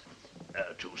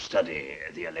to study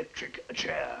the electric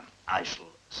chair. I shall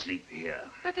sleep here.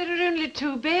 But there are only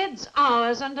 2 beds,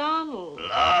 ours and Arnold.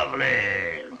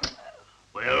 Lovely.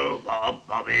 Well,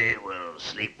 Bobby will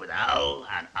sleep with Al,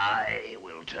 and I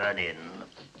will turn in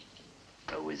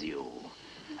with you.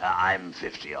 I'm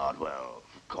 50-odd, well,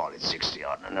 call it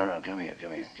 60-odd. No, come here.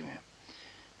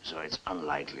 So it's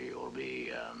unlikely you'll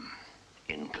be,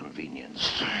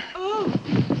 inconvenienced.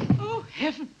 Oh,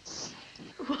 heavens.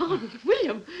 Well,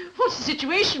 William, what's the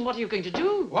situation? What are you going to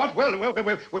do? What? Well,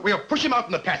 we'll push him out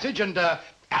in the passage, and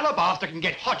Alabaster can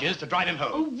get Hodges to drive him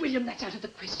home. Oh, William, that's out of the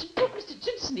question. Look, Mr.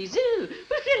 Jimson, he's ill.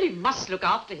 We really must look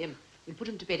after him. We'll put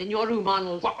him to bed in your room,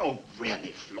 Arnold. What? Oh,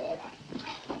 really, Flora?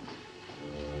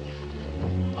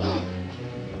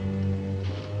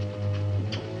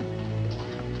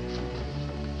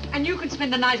 And you can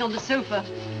spend the night on the sofa.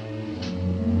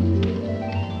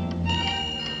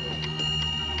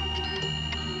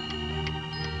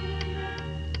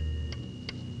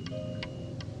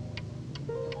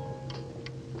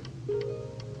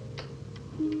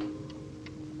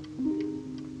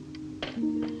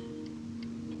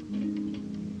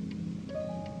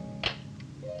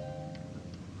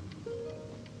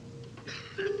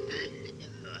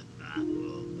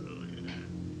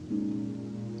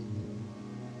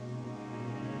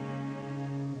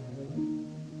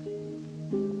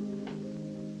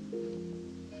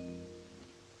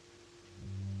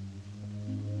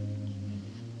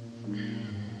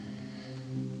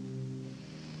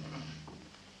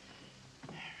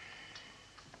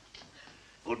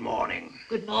 Good morning.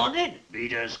 Good morning.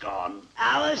 Peter's gone.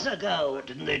 Hours ago.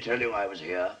 Didn't they tell you I was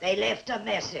here? They left a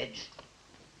message.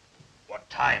 What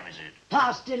time is it?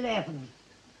 Past 11.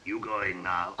 You going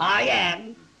now? I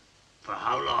am. For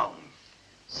how long?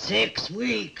 6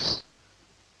 weeks.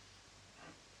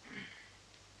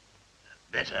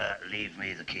 Better leave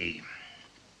me the key.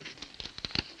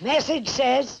 Message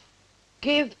says,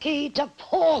 give key to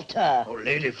Porter. Oh,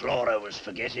 Lady Flora was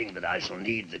forgetting that I shall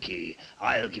need the key.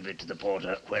 I'll give it to the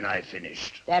porter when I've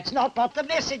finished. That's not what the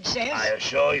message says. I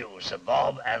assure you, Sir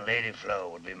Bob and Lady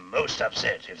Flo would be most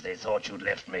upset if they thought you'd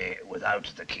left me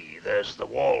without the key. There's the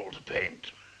wall to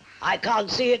paint. I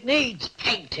can't see it needs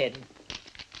painting.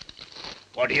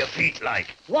 What are your feet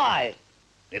like? Why?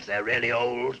 If they're really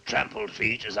old, trampled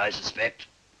feet, as I suspect,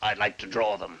 I'd like to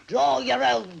draw them. Draw your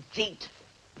own feet.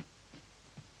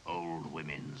 Old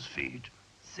women's feet.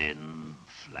 Thin,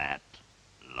 flat,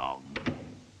 long,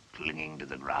 clinging to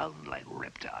the ground like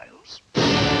reptiles.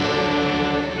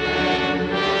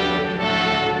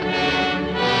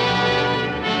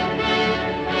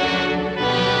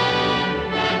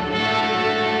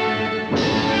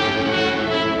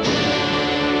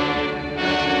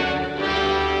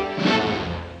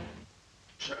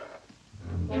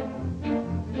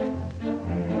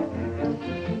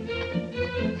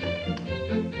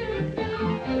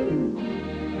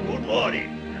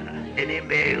 Any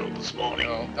mail this morning?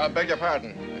 No, I beg your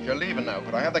pardon. If you're leaving now,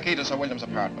 could I have the key to Sir William's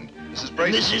apartment? Mrs.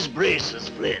 Brace... Mrs. Brace has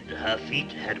fled. Her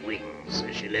feet had wings.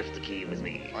 She left the key with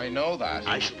me. I know that.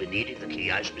 I shall be needing the key.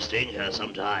 I shall be staying here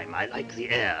some time. I like the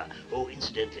air. Oh,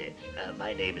 incidentally,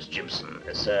 my name is Jimson.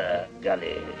 Sir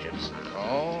Gully Jimson.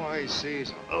 Oh, I see.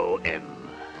 O.M.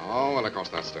 Oh, well, of course,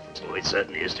 that's different. Oh, it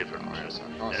certainly is different. Oh, yes,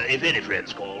 of course. If any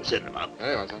friends call, send them up.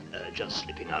 Very well, sir. Just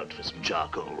slipping out for some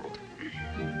charcoal.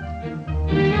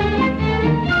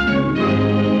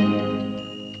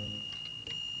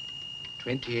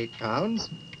 £28,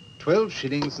 12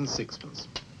 shillings and sixpence.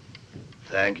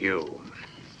 Thank you.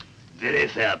 Very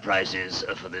fair prices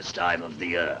for this time of the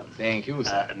year. Thank you,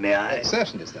 sir. May I?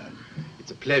 Certainly, sir.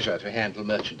 It's a pleasure to handle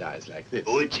merchandise like this.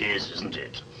 Oh, it is, isn't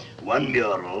it? One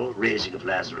mural, Raising of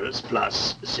Lazarus,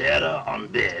 plus Sarah on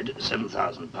bed,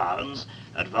 £7,000,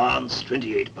 advance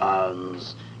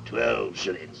 £28, 12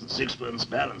 shillings and sixpence,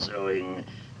 balance owing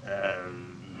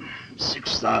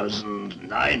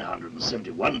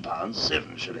 £6,971,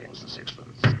 7 shillings and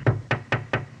sixpence.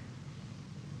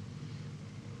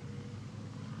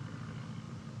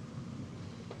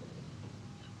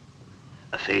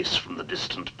 A face from the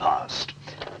distant past.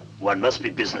 One must be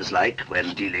businesslike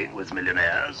when dealing with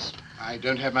millionaires. I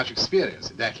don't have much experience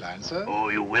in that line, sir. Oh,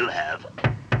 you will have.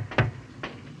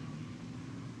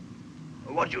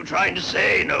 What you trying to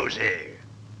say, Nosy?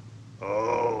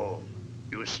 Oh,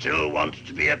 you still want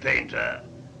to be a painter?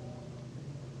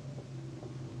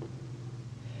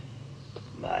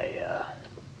 My,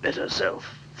 better self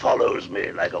follows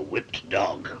me like a whipped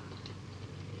dog.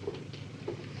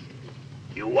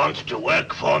 You want to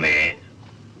work for me?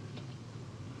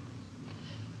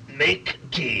 Make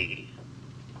tea.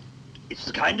 It's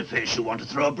the kind of fish you want to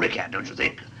throw a brick at, don't you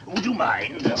think? Would you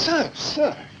mind?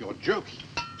 Sir, you're joking.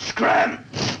 Scram!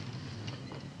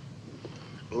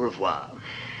 Au revoir.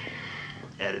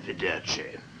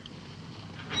 Arrivederci.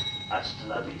 Hasta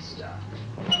la vista.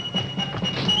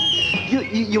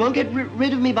 You won't get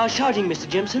rid of me by shouting, Mr.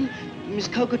 Jimson. Miss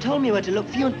Coker told me where to look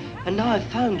for you, and now I've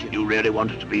found you. You really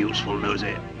wanted to be useful,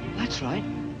 Nosy? That's right.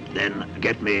 Then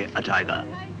get me a tiger.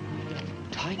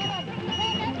 Tiger?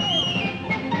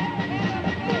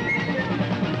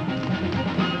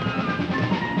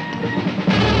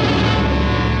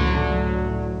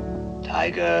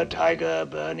 Tiger, tiger,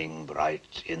 burning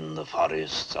bright in the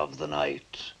forests of the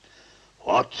night,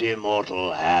 what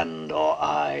immortal hand or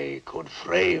eye could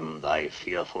frame thy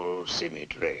fearful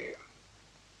symmetry?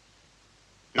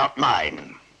 Not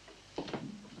mine.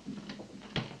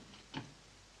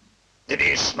 Did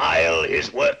he smile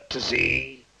his work to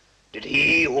see? Did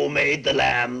he who made the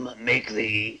lamb make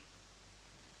thee?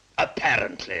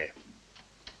 Apparently.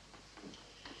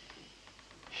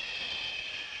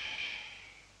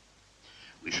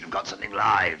 We should have got something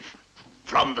live.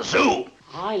 From the zoo.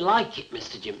 I like it,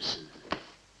 Mr. Jimson.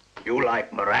 You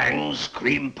like meringues,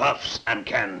 cream puffs, and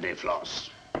candy floss.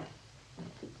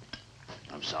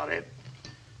 I'm sorry.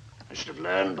 I should have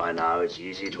learned by now it's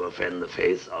easy to offend the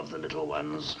faith of the little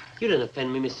ones. You don't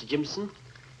offend me, Mr. Jimson.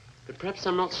 But perhaps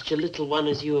I'm not such a little one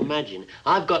as you imagine.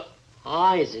 I've got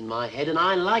eyes in my head, and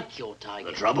I like your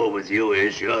tiger. The trouble with you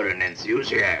is you're an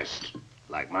enthusiast,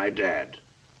 like my dad.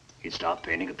 He'd start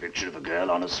painting a picture of a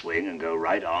girl on a swing and go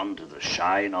right on to the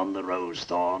shine on the rose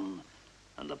thorn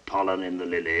and the pollen in the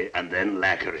lily, and then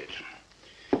lacquer it.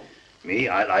 Me,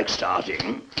 I like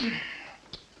starting,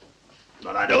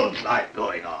 but I don't like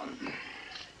going on.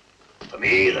 For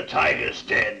me, the tiger's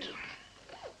dead,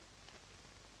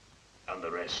 and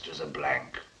the rest is a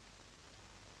blank.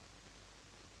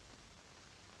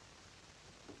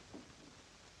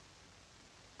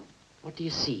 What do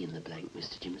you see in the blank,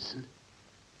 Mr. Jimson?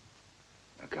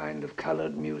 A kind of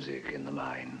colored music in the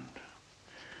mind.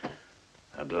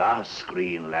 A glass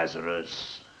green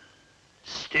Lazarus,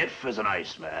 stiff as an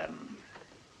iceman.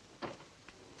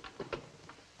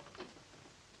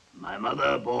 My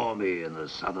mother bore me in the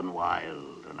southern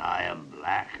wild, and I am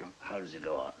black. How does it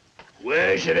go on?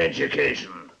 Where's your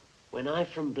education? When I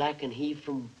from black and he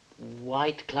from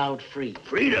white, cloud free.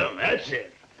 Freedom, that's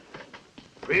it.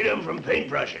 Freedom from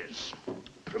paintbrushes,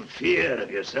 from fear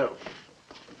of yourself.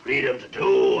 Freedom to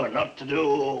do or not to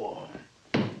do.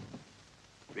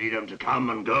 Freedom to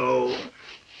come and go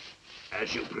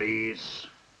as you please.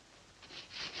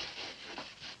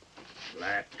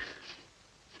 Black,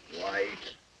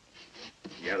 white,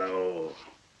 yellow,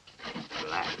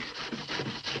 black.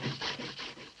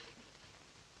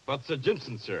 But Sir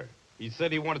Jimson, sir, he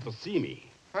said he wanted to see me.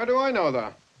 How do I know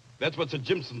that? That's what Sir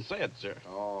Jimson said, sir.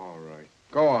 All right.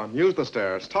 Go on, use the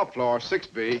stairs. Top floor,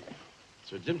 6B.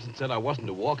 Sir Jimson said I wasn't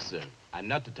to walk, sir, and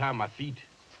not to tie my feet.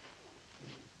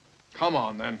 Come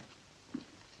on, then.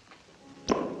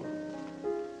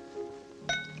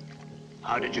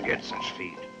 How did you get such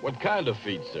feet? What kind of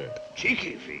feet, sir?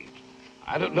 Cheeky feet.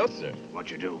 I don't know, sir.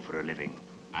 What you do for a living?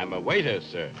 I'm a waiter,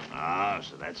 sir. Ah,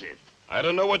 so that's it. I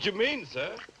don't know what you mean,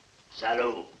 sir.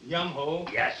 Salut. Yum-ho.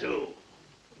 Yasu.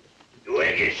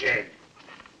 Uegishen.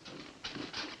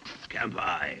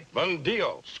 Kampai. Bon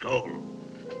Dio. Skol.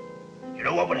 You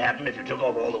know what would happen if you took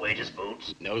off all the waiters'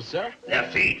 boots? No, sir. Their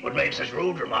feet would make such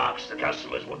rude remarks the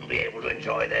customers wouldn't be able to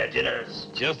enjoy their dinners.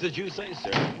 Just as you say,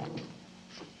 sir.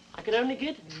 I can only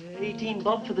get 18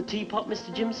 bob for the teapot,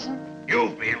 Mr. Jimson.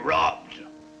 You've been robbed.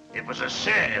 It was a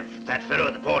sieve. That fellow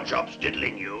at the pawn shop's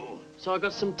diddling you. So I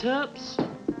got some turps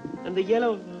and the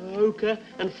yellow ochre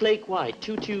and flake white,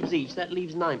 2 tubes each. That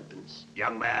leaves 9p.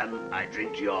 Young man, I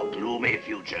drink to your gloomy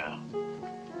future.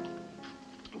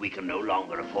 We can no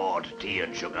longer afford tea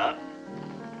and sugar.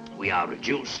 We are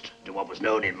reduced to what was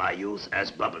known in my youth as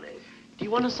bubbly. Do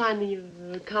you want to sign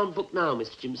the account book now,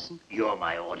 Mr. Jimson? You're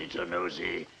my auditor,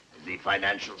 Nosy. The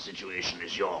financial situation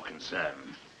is your concern.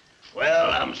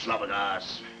 Well, I'm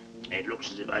Slobbergas. It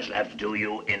looks as if I shall have to do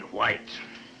you in white.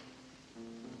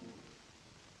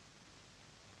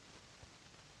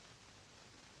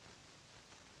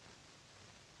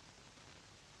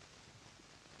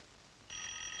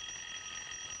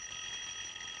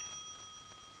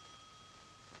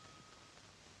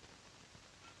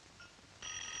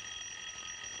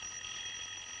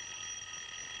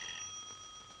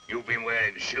 You've been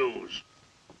wearing shoes.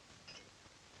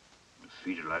 Your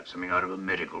feet are like something out of a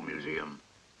medical museum.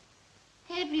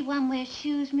 Everyone wears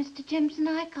shoes, Mr. Jimson.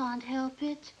 I can't help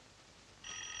it.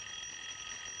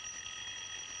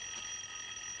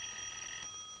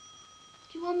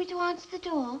 Do you want me to answer the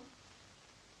door?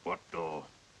 What door?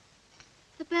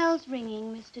 The bell's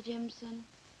ringing, Mr. Jimson.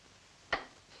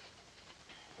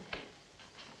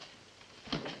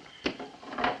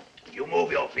 You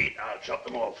move your feet, I'll chop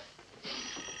them off.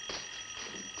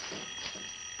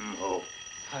 Oh.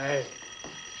 Hi.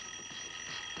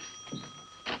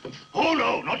 Oh,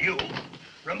 no, not you.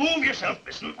 Remove yourself,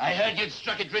 Bisson. I heard you'd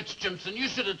struck it rich, Jimson. You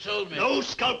should have told me. No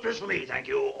sculptors for me, thank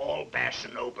you. All bash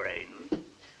and no brain.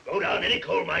 Go down any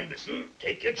coal mine, Bisson.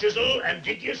 Take your chisel and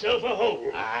dig yourself a hole.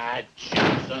 Ah,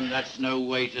 Jimson, that's no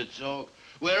way to talk.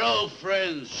 We're old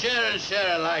friends. Share and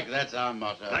share alike, that's our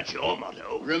motto. That's your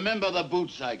motto. Remember the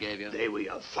boots I gave you? They were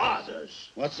your father's.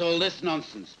 What's all this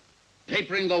nonsense?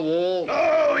 Papering the wall?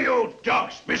 No, you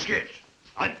dog's biscuit.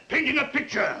 I'm painting a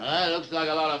picture. That looks like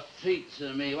a lot of feet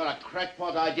to me. What a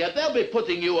crackpot idea. They'll be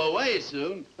putting you away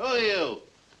soon. Who are you?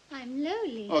 I'm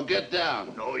Lowly. Oh, get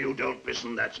down. No, you don't,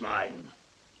 Bisson. That's mine.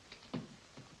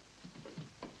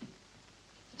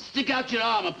 Stick out your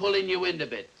arm and pull in your wind a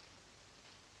bit.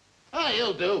 Ah,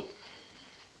 you'll do.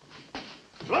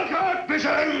 Look out,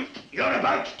 Bisson! You're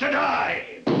about to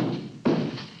die!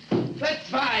 That's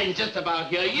fine, just about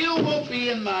here. You won't be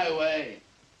in my way.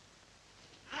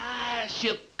 Ah,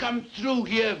 she'll come through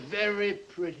here very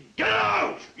pretty. Get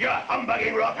out, you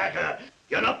humbugging rock hacker!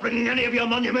 You're not bringing any of your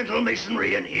monumental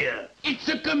masonry in here. It's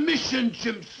a commission,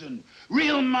 Jimson.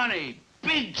 Real money.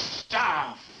 Big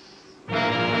stuff. Take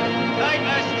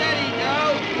her steady,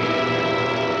 Joe.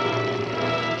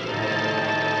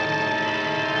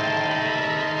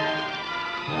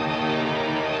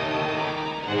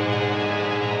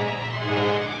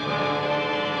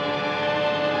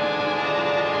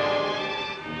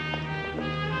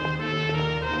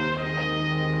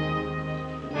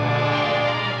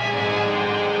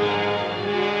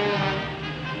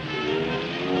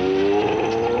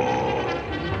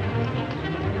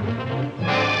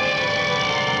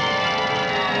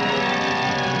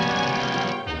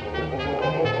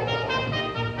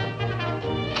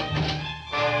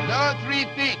 Lower 3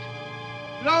 feet.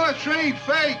 Lower 3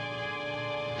 feet.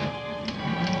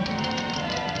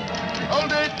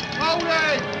 Hold it. Hold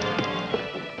it.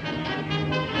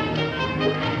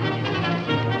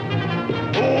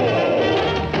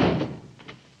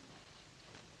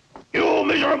 You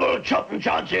miserable chop and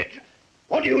chance it!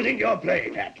 What do you think you're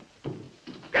playing at?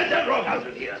 Get that rock out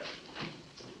of here!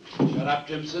 Shut up,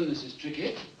 Jimson. This is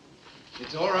tricky.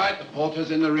 It's all right. The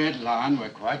porter's in the red line. We're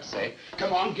quite safe.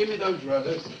 Come on, give me those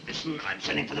rollers. Listen, I'm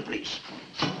sending for the police.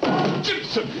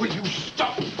 Jimson, will you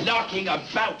stop larking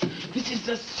about? This is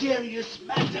a serious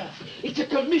matter. It's a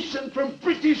commission from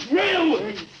British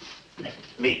Railways. Let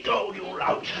me go, you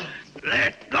lout.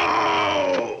 Let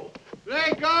go!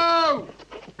 Let go!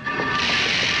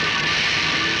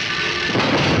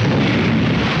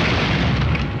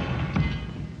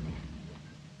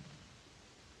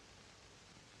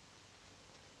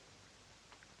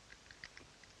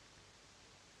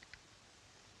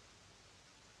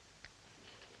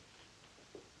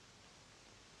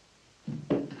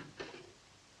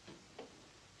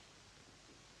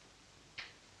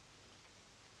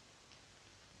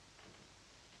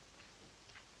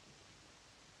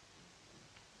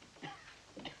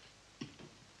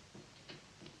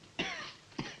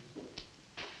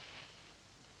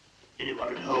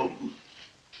 Anyone at home?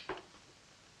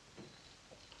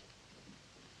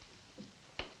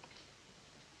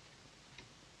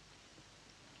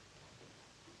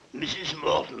 Mrs.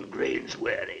 Morton Grange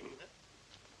Waring.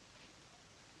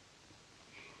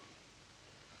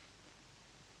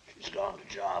 She's gone to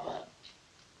Java.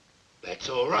 That's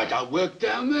all right. I'll work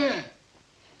down there.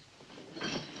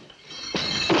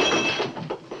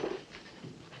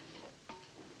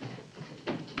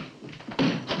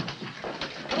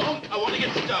 Come on, I want to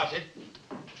get started.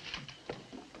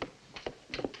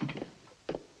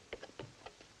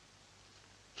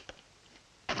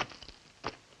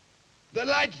 The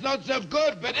light's not so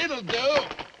good, but it'll do.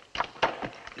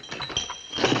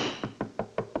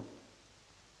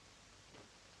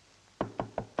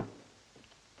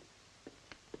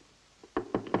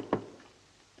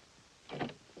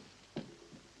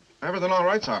 Everything all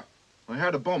right, sir? I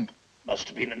heard a bump. Must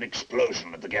have been an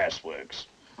explosion at the gasworks.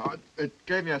 It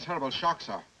gave me a terrible shock,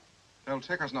 sir. They'll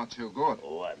take us not too good.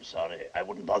 Oh, I'm sorry. I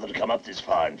wouldn't bother to come up this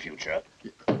far in future.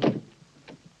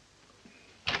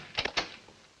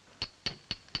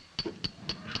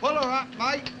 Pull her up,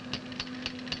 mate.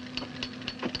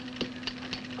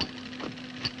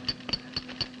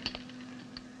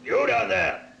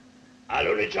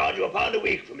 only charge you £1 a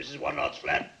week for Mrs. One Knot's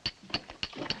flat.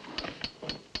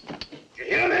 Do you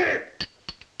hear me?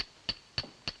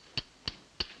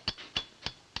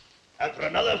 And for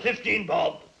another 15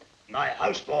 bob, my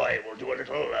houseboy will do a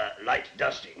little light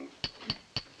dusting.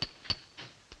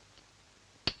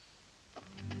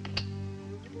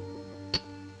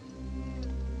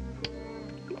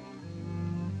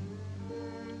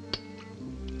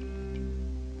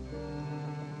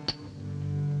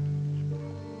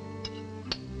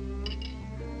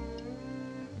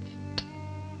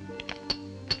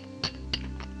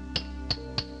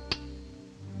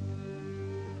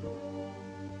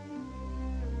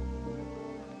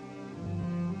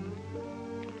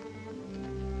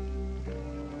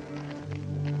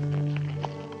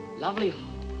 Lovely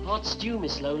hot stew,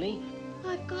 Miss Lowly.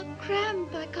 I've got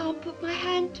cramp. I can't put my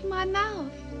hand to my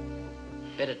mouth.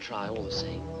 Better try all the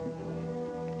same.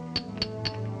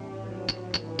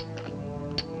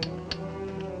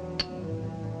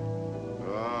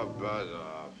 Oh, buzz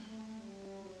off.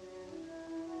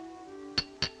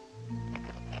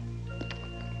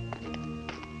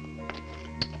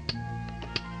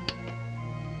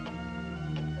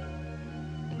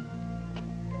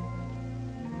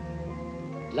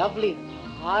 Lovely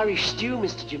Irish stew,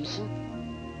 Mr. Jimson.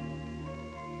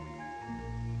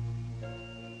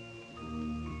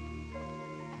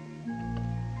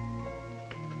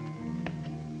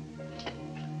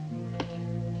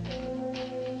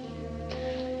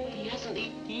 He hasn't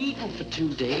eaten for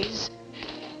 2 days.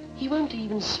 He won't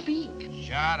even speak.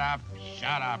 Shut up,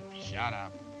 shut up, shut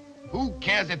up. Who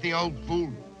cares if the old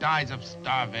fool dies of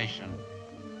starvation?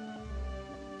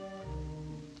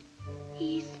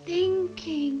 He's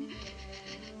thinking.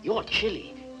 You're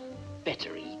chilly.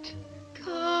 Better eat.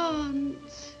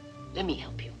 Can't. Let me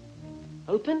help you.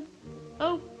 Open.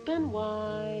 Open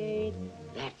wide.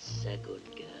 That's a good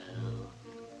girl.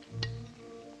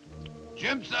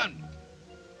 Jimson!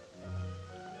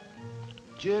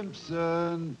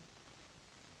 Jimson!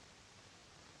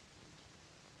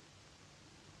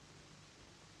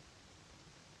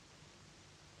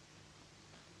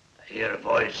 I hear a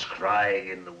voice crying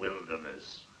in the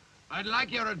wilderness. I'd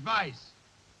like your advice.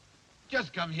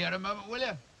 Just come here a moment, will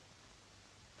you?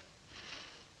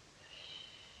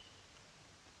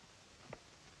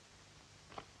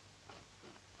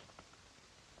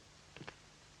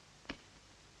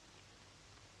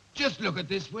 Just look at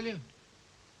this, will you?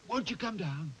 Won't you come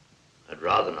down? I'd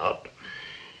rather not.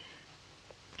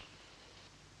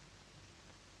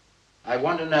 I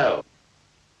want to know,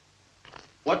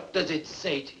 what does it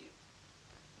say to you?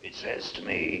 It says to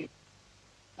me,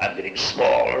 I'm getting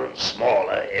smaller and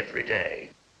smaller every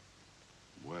day.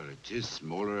 Well, it is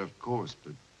smaller, of course,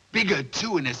 but bigger,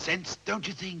 too, in a sense, don't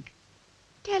you think?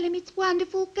 Tell him it's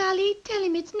wonderful, Gully. Tell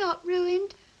him it's not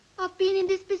ruined. I've been in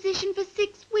this position for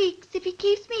 6 weeks. If he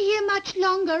keeps me here much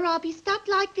longer, I'll be stuck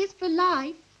like this for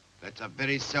life. That's a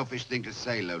very selfish thing to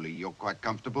say, Lowly. You're quite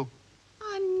comfortable.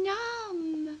 I'm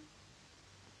numb.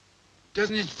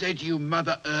 Doesn't it say to you,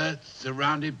 Mother Earth,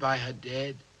 surrounded by her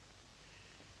dead?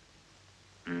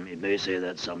 It may say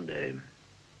that someday,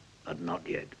 but not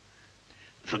yet.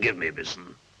 Forgive me,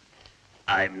 Bisson.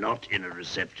 I'm not in a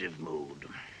receptive mood.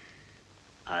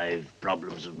 I've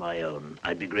problems of my own.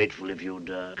 I'd be grateful if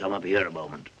you'd come up here a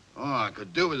moment. Oh, I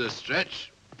could do with a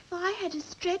stretch. If I had a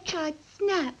stretch, I'd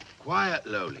snap. Quiet,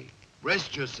 Lowly.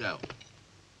 Rest yourself.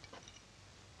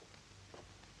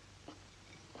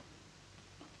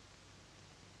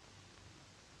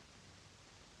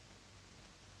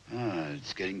 Ah,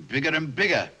 it's getting bigger and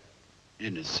bigger,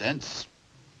 in a sense.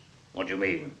 What do you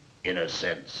mean, in a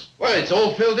sense? Well, it's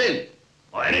all filled in.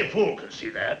 Well, any fool can see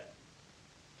that.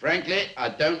 Frankly, I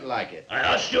don't like it. I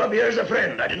asked you up here as a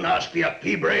friend. I didn't ask for your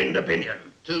pea-brained opinion.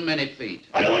 Too many feet.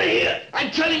 I don't want to hear.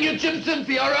 I'm telling you, Jimson,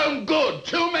 for your own good.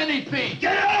 Too many feet.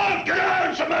 Get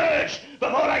out, submerge,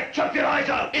 before I chop your eyes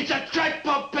out. It's a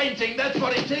crackpot painting, that's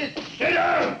what it is. Sit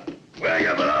down, where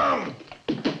you belong.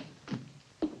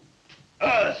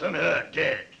 Earth and her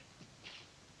dead.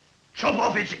 Chop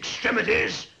off its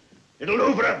extremities. It'll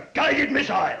over a guided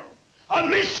missile. A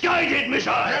misguided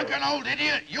missile. Drunken old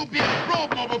idiot. You'll be a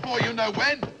Broadmoor before you know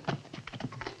when.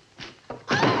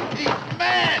 He's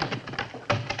mad.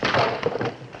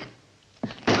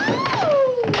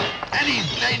 And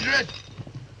he's dangerous.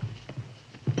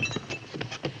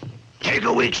 Take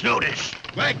a week's notice.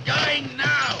 We're going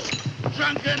now.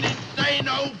 Drunken, insane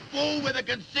old fool with the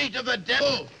conceit of the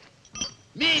devil.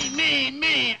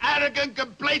 Me, arrogant,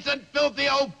 complacent, filthy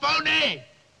old phony.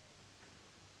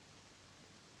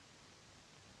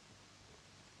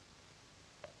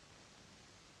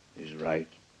 He's right.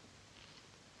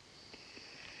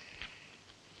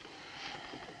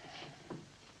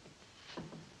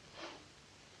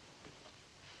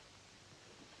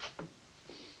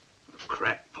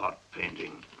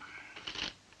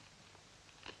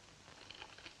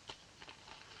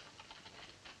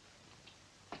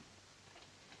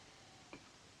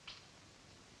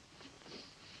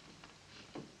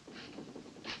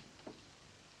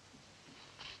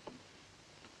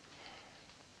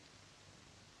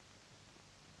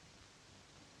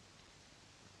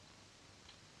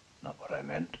 what I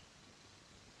meant.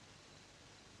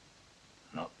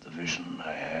 Not the vision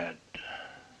I had.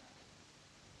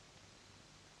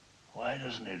 Why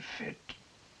doesn't it fit?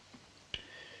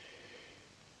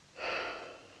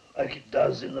 Like it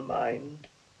does in the mind.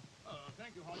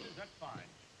 Thank you, Hodges. That's fine.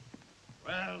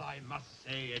 Well, I must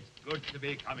say it's good to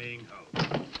be coming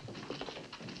home.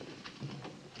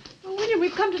 Oh, William,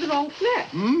 we've come to the wrong flat.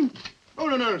 Hmm? Oh,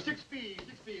 no, no, 6B,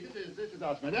 6B. This is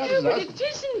us, my dear. No, but it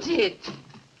isn't it.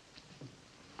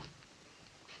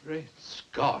 Great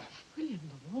Scott. William,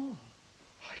 the wall.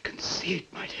 I can see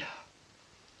it, my dear.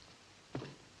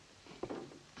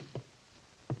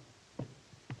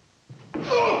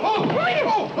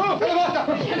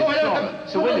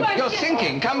 Sir William, you're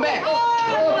sinking. Come back.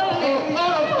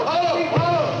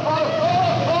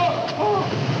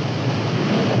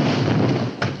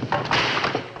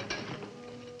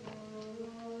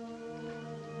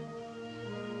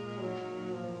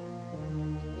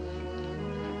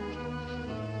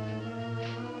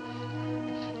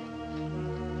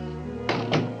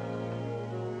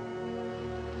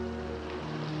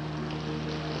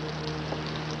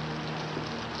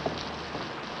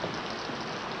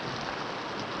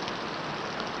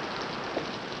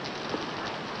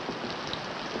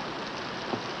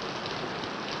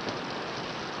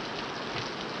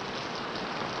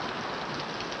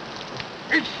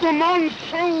 It's the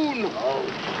monsoon! Oh,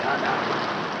 shut up.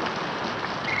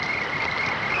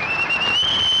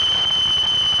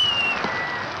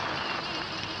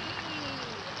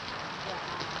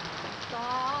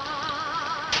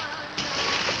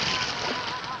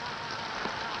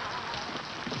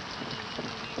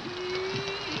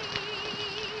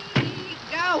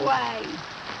 Go away.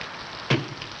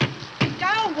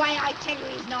 Go away, I tell you,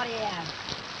 he's not here.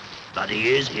 But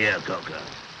he is here, Coker.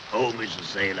 Home is the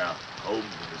sailor, home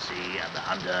from the sea, and the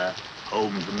hunter,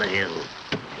 home from the hill.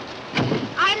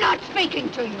 I'm not speaking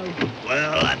to you.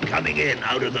 Well, I'm coming in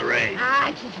out of the rain. Ah,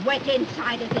 it's as wet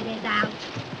inside as it is out.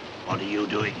 What are you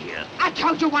doing here? I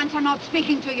told you once I'm not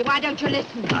speaking to you. Why don't you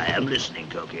listen? I am listening,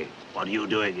 Cokie. What are you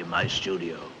doing in my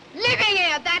studio? Living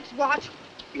here, that's what.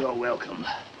 You're welcome.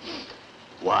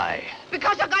 Why?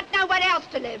 Because I got nowhere else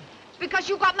to live. Because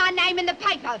you got my name in the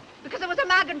paper. Because I was a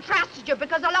mug and trusted you.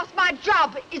 Because I lost my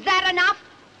job. Is that enough?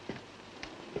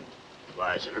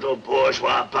 Why, it's a little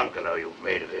bourgeois bungalow you've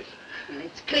made of it. Well,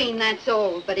 it's clean, that's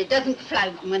all. But it doesn't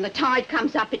float. And when the tide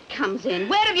comes up, it comes in.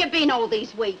 Where have you been all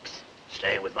these weeks?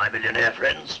 Staying with my millionaire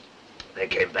friends. They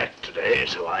came back today,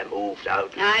 so I moved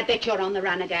out. I bet you're on the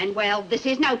run again. Well, this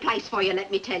is no place for you, let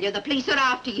me tell you. The police are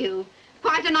after you.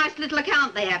 Quite a nice little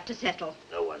account they have to settle.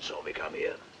 No one saw me come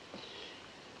here.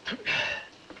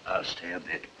 I'll stay a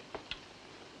bit.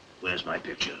 Where's my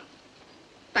picture?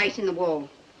 Facing the wall.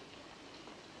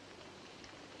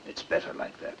 It's better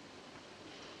like that.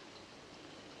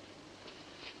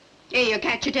 Here, you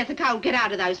catch your death of cold. Get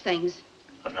out of those things.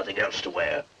 I've nothing else to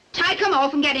wear. Take them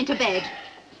off and get into bed.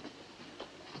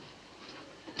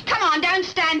 Come on, don't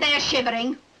stand there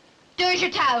shivering. Do as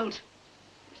you're told.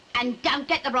 And don't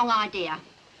get the wrong idea.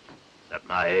 At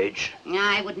my age?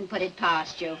 I wouldn't put it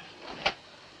past you.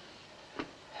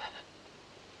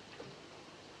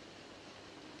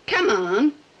 Come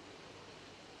on.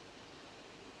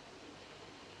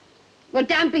 Well,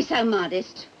 don't be so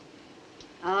modest.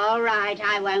 All right,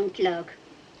 I won't look.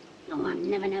 Oh, I've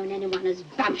never known anyone as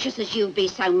bumptious as you be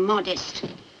so modest.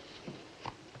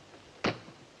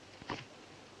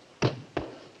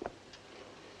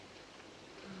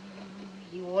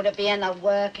 You ought to be in the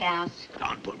workhouse.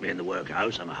 Can't put me in the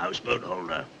workhouse. I'm a houseboat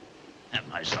holder. Have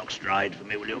my socks dried for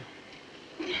me, will you?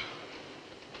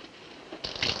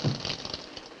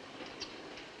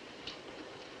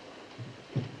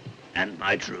 And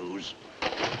my trews.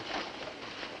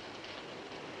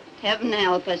 Heaven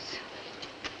help us.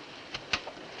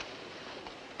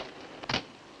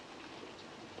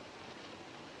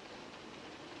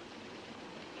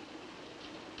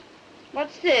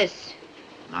 What's this?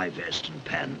 My vest and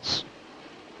pants.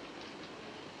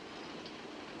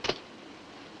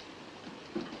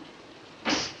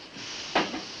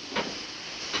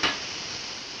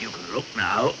 You can look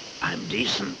now. I'm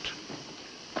decent.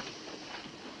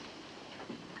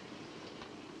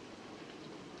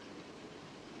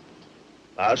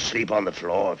 I'll sleep on the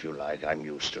floor if you like. I'm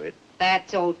used to it.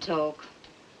 That's all talk.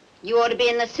 You ought to be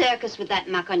in the circus with that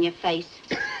muck on your face.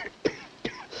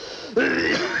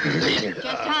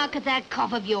 Just hark at that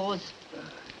cough of yours.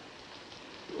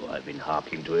 Oh, I've been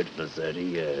harking to it for 30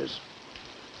 years.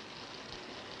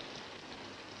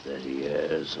 30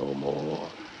 years or more.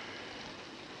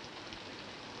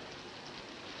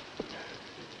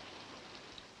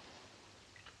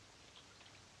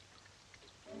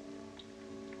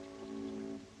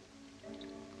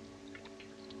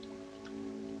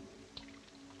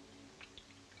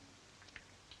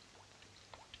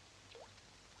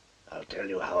 I'll tell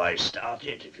you how I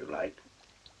started, if you like.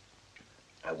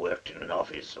 I worked in an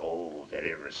office, all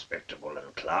very respectable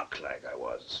and clerk-like I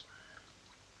was.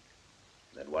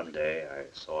 Then one day I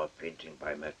saw a painting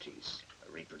by Matisse,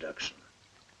 a reproduction.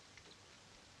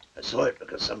 I saw it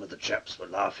because some of the chaps were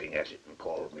laughing at it and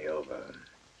called me over.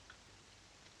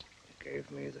 It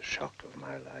gave me the shock of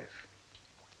my life.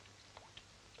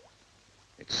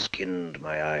 It skinned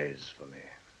my eyes for me.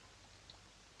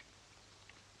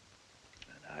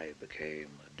 And I became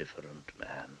a different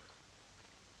man.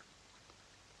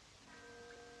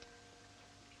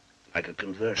 Like a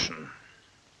conversion.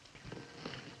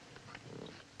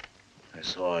 I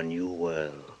saw a new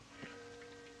world.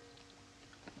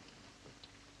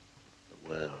 The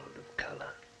world of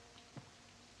color.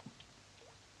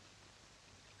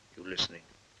 You listening?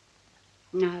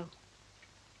 No.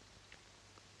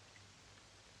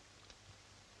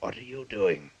 What are you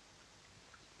doing?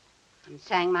 I'm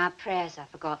saying my prayers. I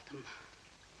forgot them.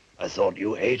 I thought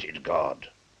you hated God.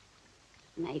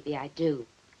 Maybe I do.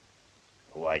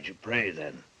 Why'd you pray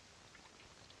then?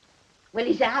 Well,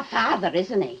 he's our father,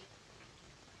 isn't he?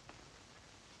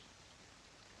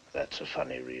 That's a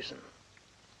funny reason.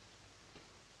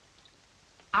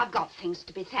 I've got things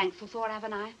to be thankful for,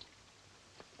 haven't I?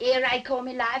 Earache all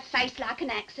my life, face like an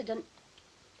accident.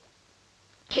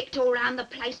 Kicked all round the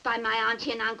place by my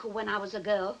auntie and uncle when I was a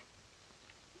girl.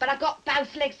 But I got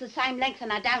both legs the same length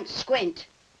and I don't squint.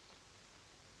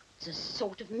 It's a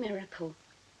sort of miracle.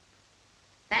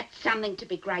 That's something to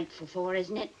be grateful for,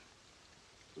 isn't it?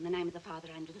 In the name of the Father,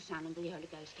 and of the Son, and of the Holy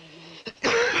Ghost,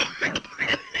 amen.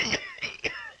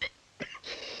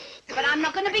 But I'm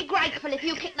not going to be grateful if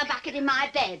you kick the bucket in my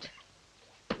bed.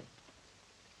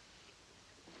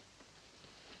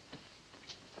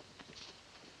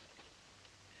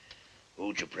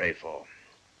 Who'd you pray for?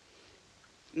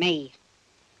 Me.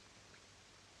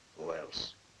 Who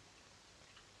else?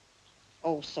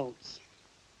 All sorts.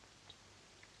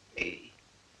 Me.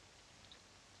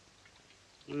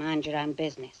 You mind your own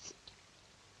business.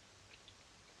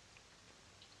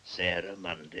 Sarah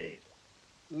Munday.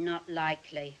 Not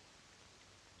likely.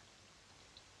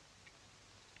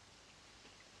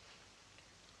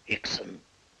 Hickson.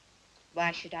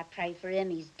 Why should I pray for him?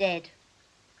 He's dead.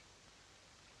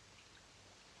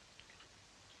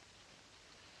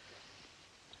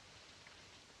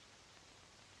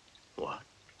 What?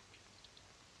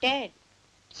 Dead.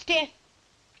 Stiff.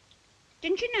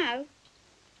 Didn't you know?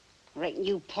 I reckon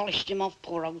you polished him off,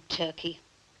 poor old turkey.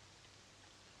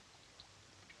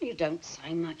 You don't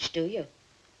say much, do you?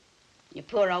 Your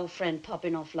poor old friend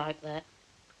popping off like that.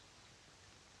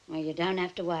 Well, you don't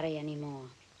have to worry anymore.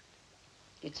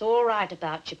 It's all right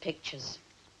about your pictures.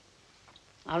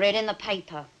 I read in the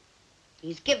paper.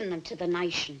 He's given them to the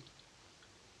nation.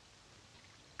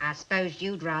 I suppose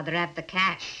you'd rather have the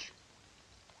cash.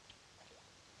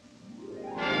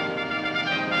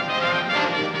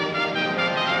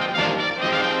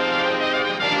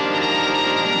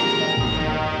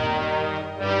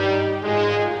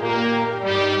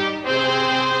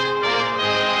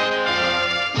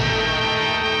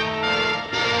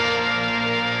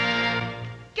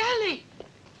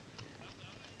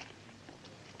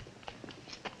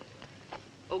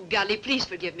 Golly, please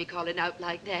forgive me calling out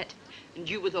like that. And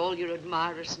you with all your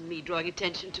admirers and me drawing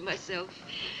attention to myself.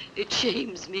 It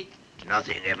shames me.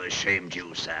 Nothing ever shamed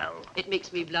you, Sal. It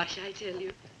makes me blush, I tell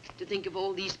you, to think of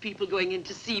all these people going in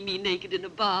to see me naked in a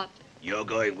bath. You're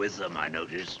going with them, I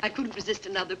notice. I couldn't resist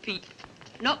another peep.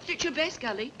 Not at your best,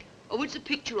 Golly. Oh, it's a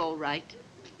picture, all right.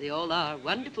 They all are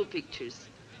wonderful pictures,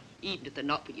 even if they're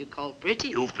not what you call pretty.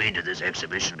 You've been to this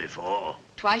exhibition before?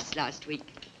 Twice last week.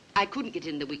 I couldn't get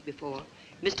in the week before.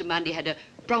 Mr. Mundy had a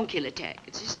bronchial attack.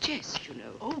 It's his chest, you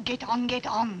know. Oh, get on, get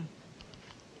on.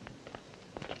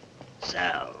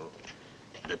 Sal,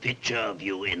 the picture of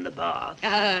you in the bath.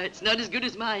 Ah, it's not as good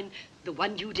as mine. The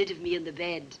one you did of me in the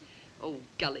bed. Oh,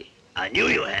 golly. I knew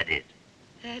you had it.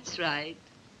 That's right.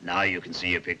 Now you can see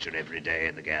your picture every day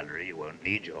in the gallery. You won't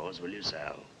need yours, will you,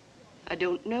 Sal? I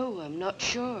don't know. I'm not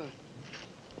sure.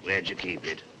 Where'd you keep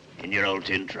it? In your old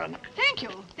tin trunk? Thank you.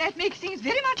 That makes things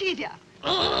very much easier.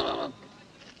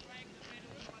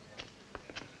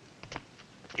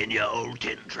 In your old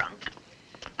tin trunk?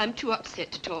 I'm too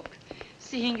upset to talk.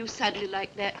 Seeing you suddenly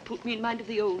like that put me in mind of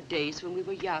the old days when we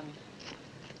were young.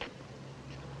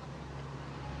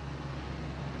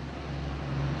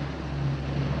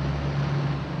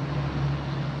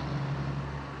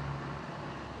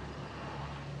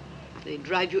 They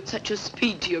drive you at such a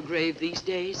speed to your grave these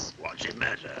days. What's the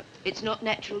matter? It's not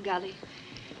natural, Golly.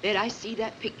 There I see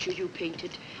that picture you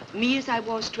painted. Me as I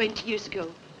was 20 years ago.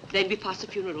 Then we pass a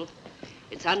funeral.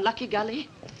 It's unlucky, Golly.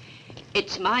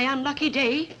 It's my unlucky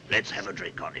day. Let's have a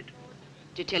drink on it.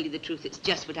 To tell you the truth, it's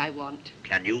just what I want.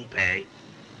 Can you pay?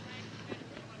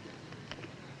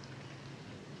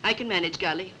 I can manage,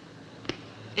 Gully.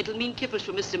 It'll mean kippers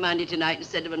for Mr. Monday tonight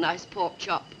instead of a nice pork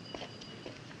chop.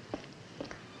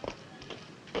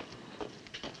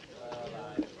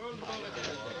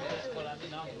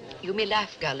 You may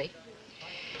laugh, Gully,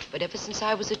 but ever since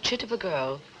I was a chit of a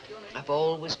girl, I've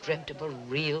always dreamt of a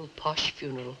real posh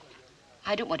funeral.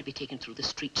 I don't want to be taken through the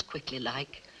streets quickly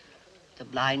like. The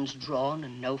blinds drawn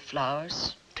and no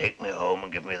flowers. Take me home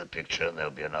and give me the picture, and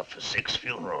there'll be enough for 6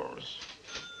 funerals.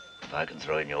 If I can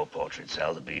throw in your portrait,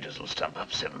 Sal, the beaters will stump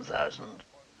up 7,000.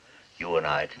 You and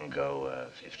I can go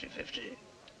 50-50.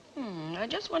 I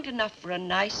just want enough for a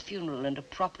nice funeral and a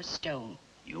proper stone.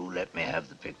 You let me have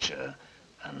the picture,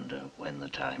 and when the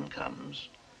time comes,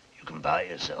 you can buy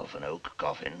yourself an oak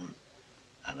coffin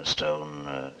and a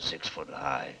stone 6 foot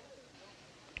high.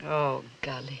 Oh,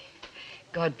 Gully,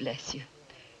 God bless you.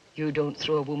 You don't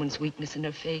throw a woman's weakness in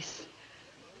her face.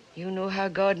 You know how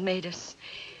God made us.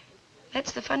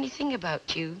 That's the funny thing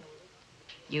about you.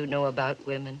 You know about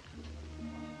women.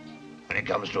 When it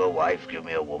comes to a wife, give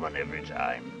me a woman every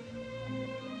time.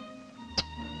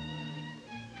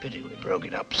 Pity we broke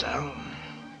it up, Sal.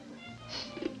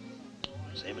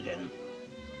 Same again.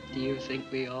 Do you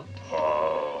think we ought?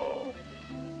 Oh.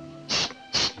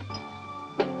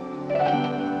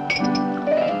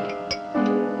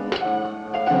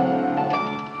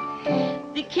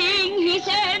 The king, he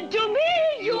said to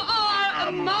me, you are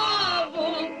a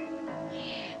marvel.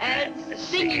 And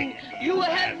singing, you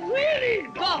have really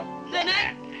got the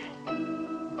knack.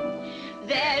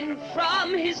 Then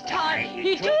from his tie,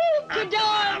 he took a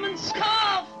diamond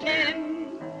scarf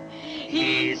pin.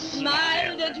 He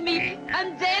smiled at me,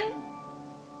 and then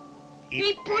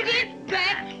he put it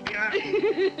back.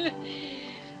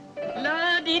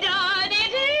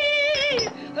 La-di-da-di-dee,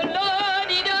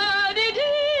 la-di-da-di-dee.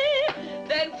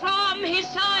 Then from his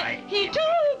side, he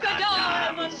took a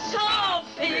diamond scarf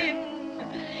pin.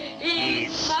 He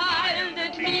smiled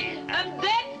at me, and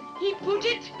then he put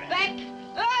it back.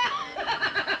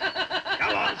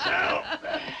 Come on, Sal.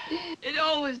 It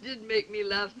always did make me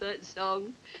laugh, that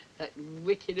song. That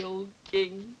wicked old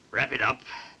king. Wrap it up,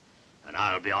 and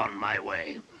I'll be on my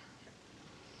way.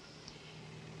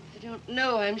 I don't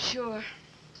know, I'm sure.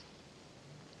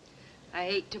 I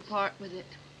hate to part with it.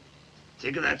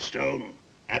 Think of that stone,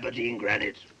 Aberdeen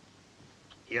granite.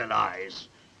 Here lies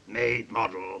maid,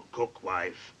 model, cook,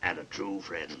 wife, and a true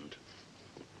friend.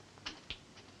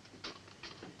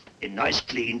 In nice,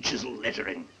 clean, chiseled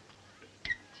lettering.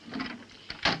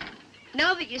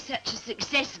 Now that you're such a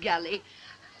success, Gully,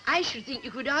 I should think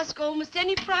you could ask almost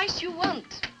any price you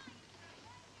want.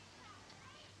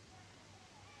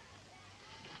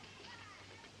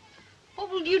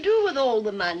 What will you do with all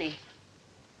the money?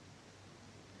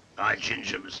 I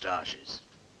ginger moustaches.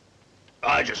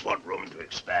 I just want room to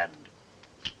expand.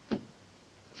 I've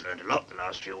learned a lot the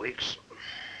last few weeks.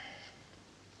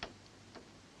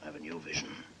 I have a new vision.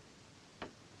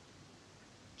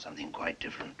 Something quite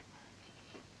different.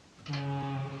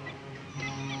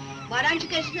 Why don't you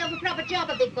get yourself a proper job,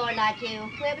 a big boy like you?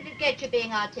 Where would it get you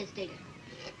being artistic?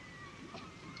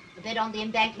 A bit on the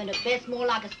embankment, at best more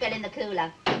like a spell in the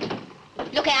cooler.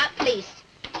 Look out, please.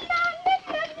 Is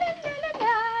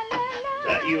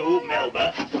that you,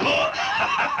 Melba?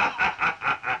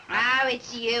 Oh,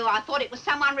 it's you. I thought it was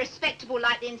someone respectable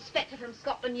like the inspector from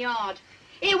Scotland Yard.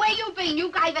 Here, where you been?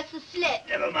 You gave us the slip.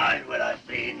 Never mind where I've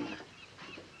been.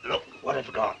 Look, what I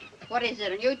forgot. What is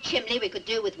it? A new chimney? We could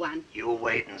do with one. You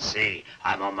wait and see.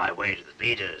 I'm on my way to the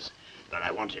beaters. But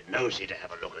I wanted Nosy to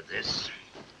have a look at this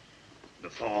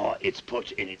before it's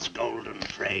put in its golden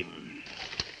frame.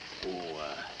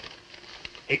 Oh,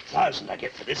 8,000 I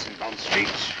get for this in Bond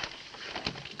Street.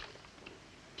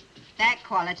 That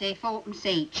quality, 4pence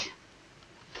each.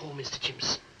 Poor Mr.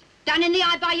 Jimson. Done in the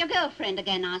eye by your girlfriend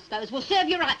again, I suppose. We'll serve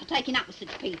you right for taking up with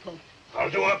such people. I'll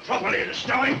do her properly this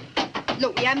time.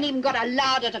 Look, we haven't even got a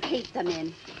larder to keep them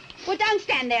in. Well, don't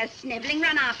stand there snivelling.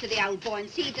 Run after the old boy and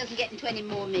see he doesn't get into any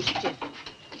more mischief.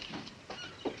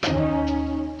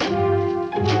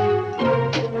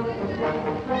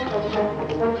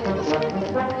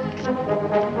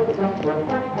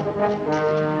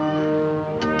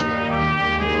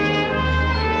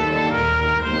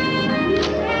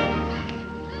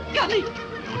 Gully!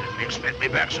 Didn't expect me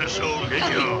back so soon, did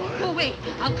Gully, you? go away.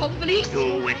 I'll call the police.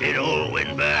 You wicked old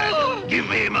windbag. Oh. Give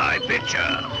me my picture.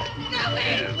 Gully!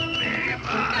 Give me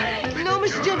my picture. No,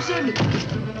 Mr. Jimson!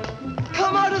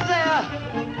 Come out of there!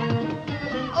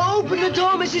 Open the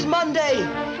door, Mrs. Monday!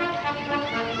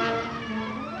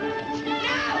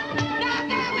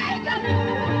 No,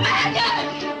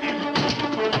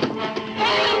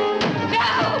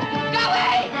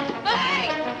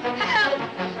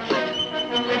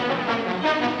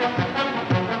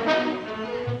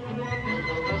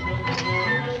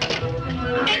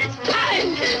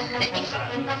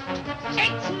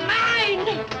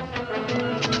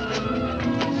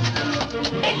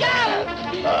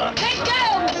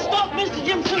 Stop, Mr.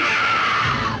 Jimson!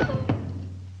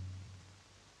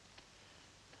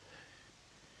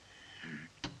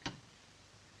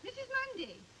 Mrs.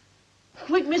 Mundy.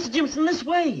 Quick, Mr. Jimson, this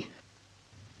way.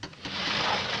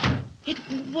 It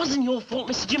wasn't your fault,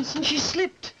 Mr. Jimson. She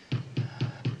slipped.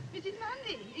 Mrs.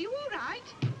 Mundy, are you all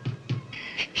right?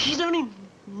 She's only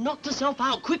knocked herself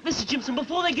out. Quick, Mr. Jimson,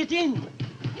 before they get in.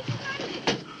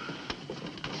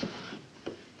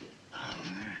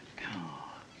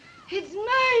 It's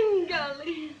mine,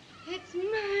 Golly. It's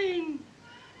mine.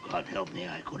 God help me,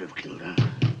 I could have killed her.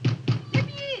 Let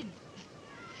me in.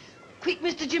 Quick,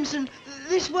 Mr. Jimson,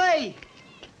 this way.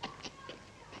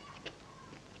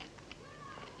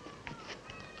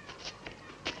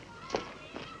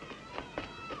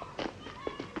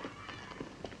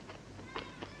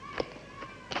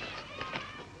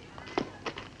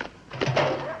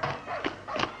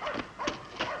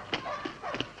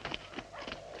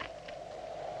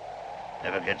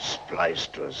 Never get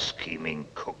spliced to a scheming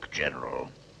cook general,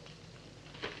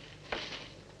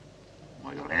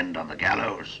 or you'll end on the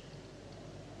gallows.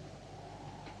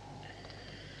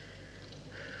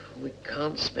 We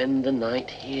can't spend the night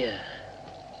here.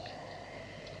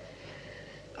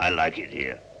 I like it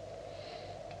here.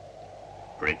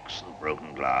 Bricks and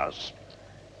broken glass,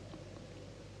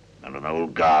 and an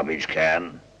old garbage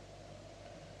can.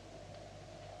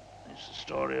 It's the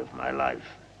story of my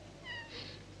life.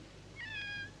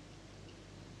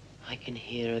 I can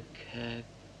hear a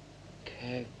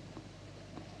cag.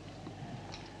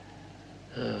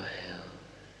 Oh, hell.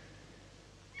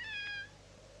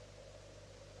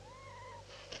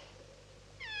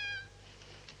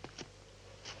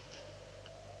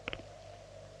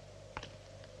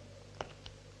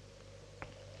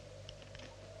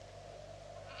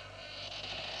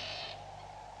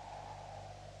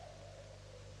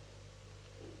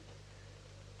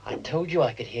 I told you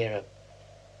I could hear a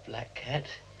black cat.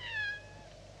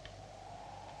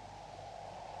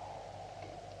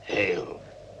 Hail,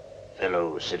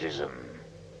 fellow citizen.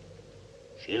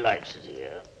 She likes it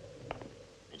here.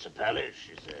 It's a palace,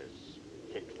 she says,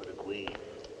 fit for the queen.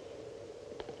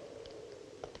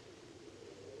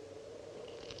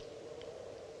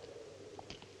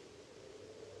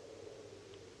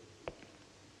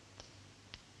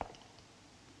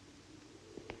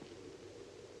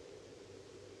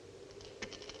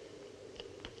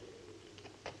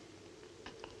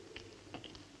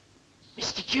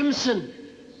 Mr. Jimson,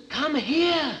 come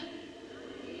here.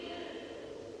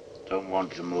 Don't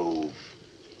want to move.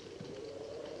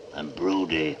 I'm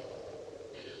broody.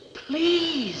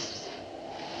 Please.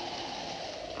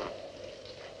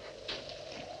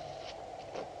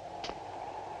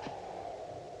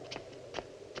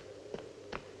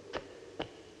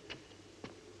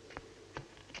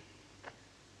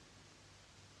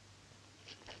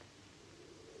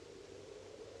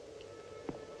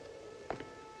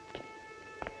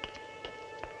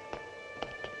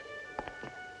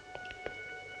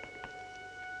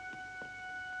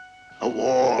 A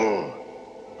wall.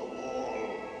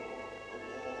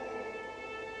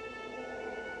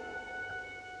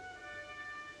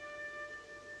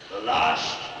 The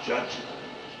last judgment.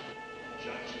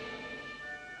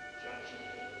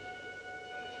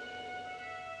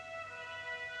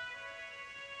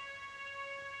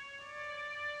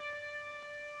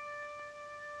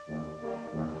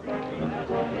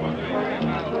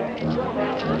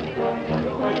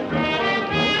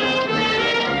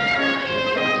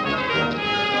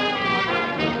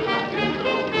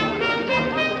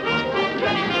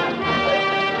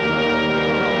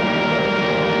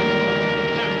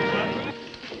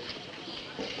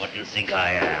 What do you think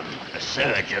I am? A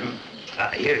surgeon?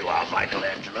 Here you are,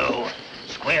 Michelangelo.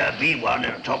 Square B1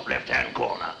 in the top left-hand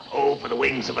corner. Oh, for the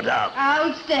wings of a dove.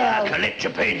 Hold still. Collect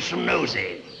your paints from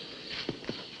Nosy.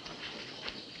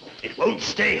 It won't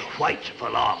stay white for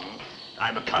long.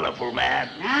 I'm a colorful man.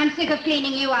 I'm sick of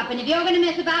cleaning you up, and if you're going to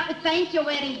mess about with paints, you're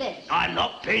wearing this. I'm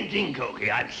not painting,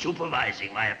 Cokie. I'm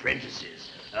supervising my apprentices.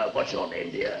 What's your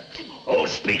name, dear? Oh,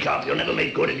 speak up. You'll never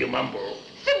make good if you mumble.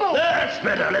 Sybil! That's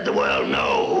better. Let the world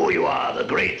know who you are, the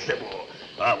great Sybil.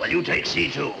 Well, you take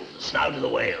C2, snout of the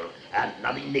whale. And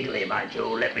nothing niggly, mind you.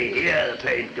 Let me hear the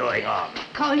paint going on.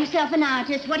 Call yourself an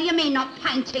artist? What do you mean, not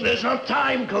painting? There's not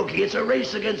time, Cokie. It's a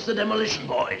race against the demolition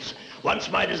boys. Once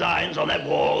my design's on that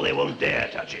wall, they won't dare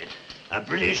touch it. A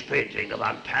British painting of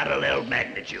unparalleled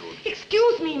magnitude.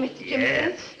 Excuse me, Mr. Jimson.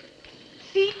 Yes?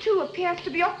 C2 appears to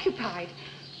be occupied.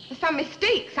 There's some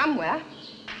mistake somewhere.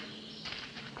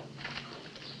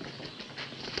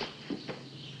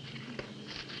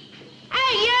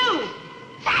 Hey, you!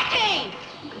 Fatty!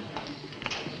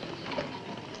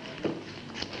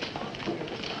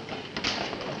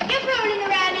 You're rolling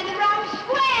around in the wrong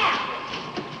square.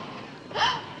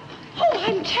 Oh,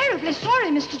 I'm terribly sorry,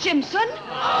 Mr. Jimson.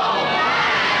 Well,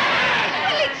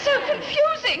 it's so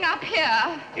confusing up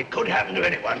here. It could happen to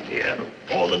anyone, dear.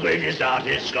 All the greatest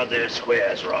artists got their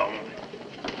squares wrong.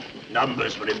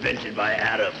 Numbers were invented by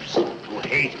Arabs who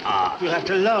hate art. You'll have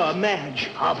to lower Madge.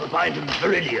 Half a pint of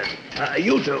Viridian.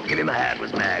 You two, give him a hand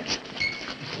with Madge.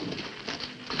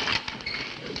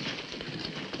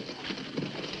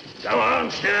 Come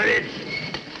on, stir it.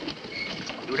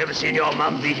 You never seen your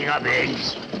mum beating up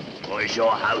eggs? Or is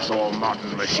your house all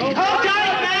modern machine? Hold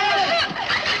tight, Madge!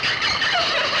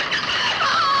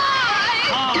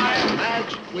 Hi,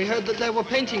 Madge. We heard that there were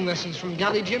painting lessons from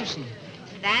Gully Jimson.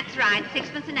 That's right, 6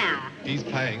 an hour. He's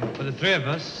paying for the three of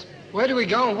us. Where do we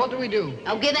go and what do we do?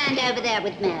 Oh, give hand over there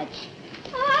with Madge.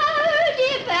 Oh,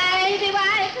 dear baby,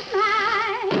 why is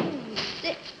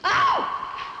mine? Oh!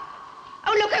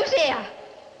 Oh, look who's here.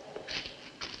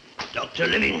 Dr.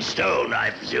 Livingstone,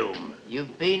 I presume.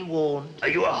 You've been warned. Are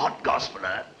you a hot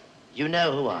gospeler? You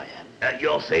know who I am.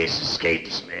 Your face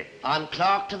escapes me. I'm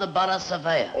clerk to the borough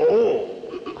surveyor. Oh.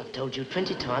 I've told you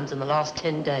 20 times in the last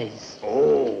 10 days.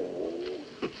 Oh.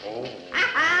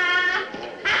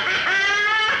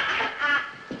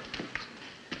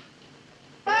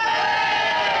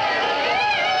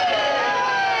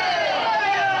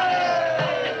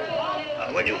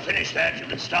 When you finish that, you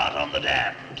can start on the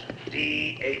damned.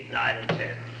 D, 8, 9, and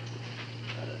 10.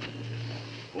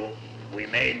 We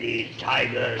may need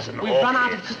tigers and We've run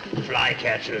out of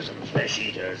flycatchers and flesh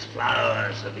eaters,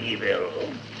 flowers of evil,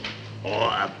 or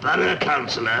a borough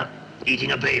councillor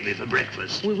eating a baby for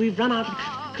breakfast. We've run out of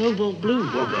cobalt blue.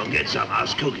 We'll go and get some.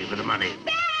 Ask Cookie for the money.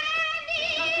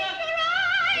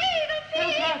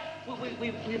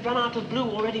 We've run out of blue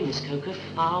already, Miss Coker.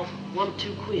 I'll want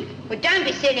 £2. Well, don't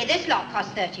be silly. This lot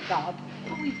costs 30 bob.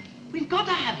 Oh, we've got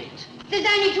to have it. There's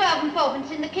only 12 and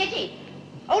 4pence in the kitty.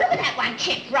 Oh, look at that one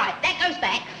chip. Right, that goes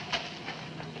back.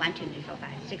 1, 2, 3, 4, 5,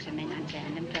 6, 7, 8, 9, 10,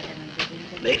 11, 12, 13,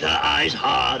 14. Make her eyes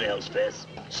hard, Elspeth.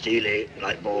 Steely,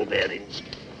 like ball bearings.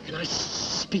 Can I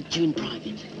speak to you in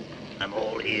private? I'm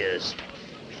all ears.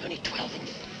 We've only 12 and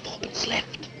 4pence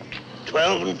left.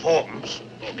 12 and 4pence.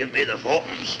 Well, give me the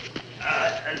 4pence.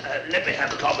 Let me have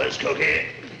the coppers, Cookie.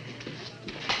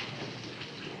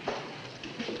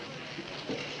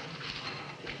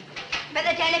 For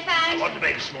the telephone. I want to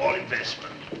make a small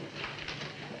investment.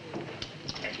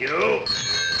 Thank you.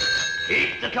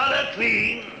 Keep the colour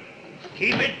clean,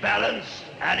 keep it balanced,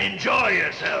 and enjoy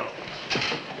yourself.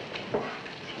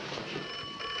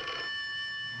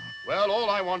 Well, all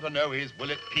I want to know is,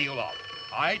 will it peel off?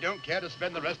 I don't care to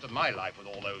spend the rest of my life with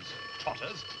all those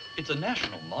totters. It's a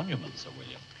national monument, Sir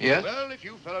William. Yes? Well, if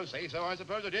you fellows say so, I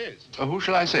suppose it is. Who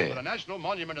shall I say? But a national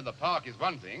monument in the park is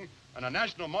one thing, and a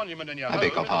national monument in your I home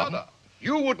beg your is pardon? another.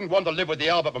 You wouldn't want to live with the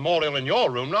Albert Memorial in your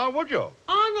room now, would you?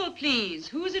 Arnold, please.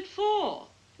 Who is it for?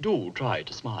 Do try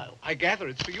to smile. I gather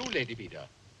it's for you, Lady Beda.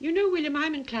 You know, William,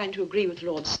 I'm inclined to agree with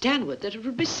Lord Stanworth that it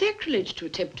would be sacrilege to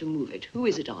attempt to move it. Who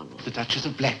is it, Arnold? The Duchess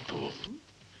of Blackpool.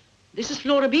 This is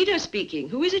Flora Beda speaking.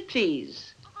 Who is it,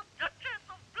 please? The Duchess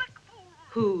of Blackpool.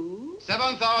 Who?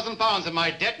 £7,000 in my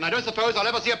debt, and I don't suppose I'll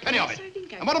ever see a penny of it.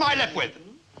 And what am I left with?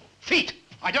 Feet.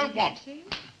 I don't want.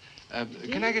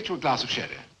 Can I get you a glass of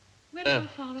sherry? Well, how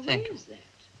far away is that?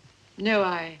 No,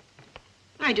 I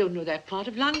don't know that part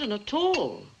of London at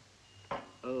all.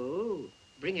 Oh,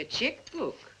 bring a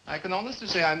checkbook. I can honestly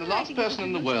say I'm the last person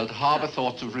in the world to harbour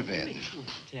thoughts of revenge.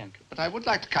 But I would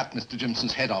like to cut Mr.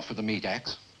 Jimson's head off with a meat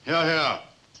axe. Here, here.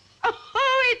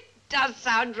 Oh, it does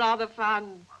sound rather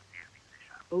fun.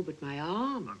 Oh, but my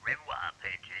arm. Renoir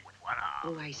painted with one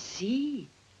arm. Oh, I see.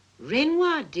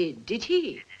 Renoir did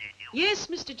he? Yes,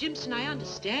 Mr. Jimson, I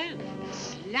understand.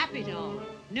 Slap it on.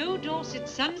 No Dorset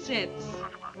sunsets.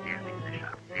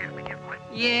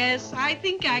 Yes, I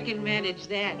think I can manage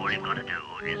that. All you've got to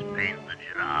do is paint the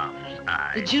giraffe's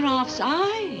eye. The giraffe's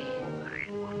eye?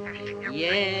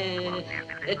 Yeah.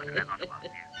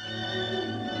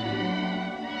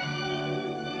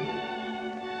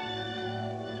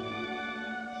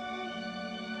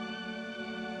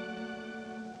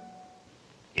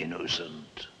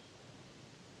 Innocent,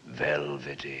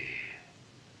 velvety,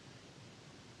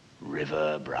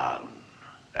 river brown.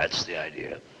 That's the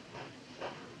idea.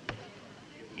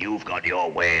 You've got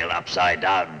your whale upside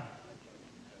down.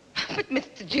 But,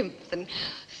 Mr. Jimpson,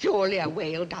 surely a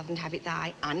whale doesn't have its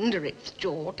eye under its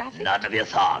jaw, does it? None of your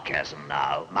sarcasm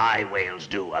now. My whales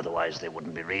do, otherwise they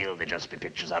wouldn't be real. They'd just be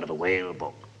pictures out of a whale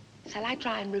book. Shall I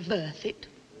try and reverse it?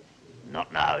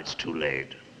 Not now, it's too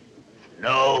late.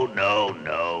 No, no,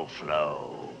 no,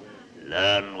 Flo.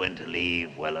 Learn when to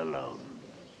leave well alone.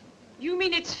 You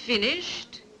mean it's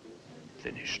finished?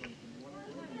 Finished.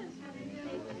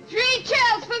 3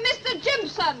 cheers for Mr.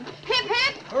 Jimpson. Hip,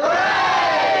 hip.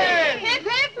 Hooray! Hip,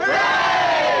 hip.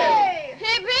 Hooray!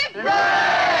 Hip, hip.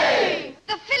 Hooray!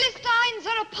 The Philistines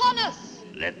are upon us.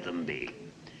 Let them be.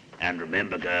 And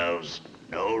remember, girls,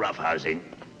 no roughhousing.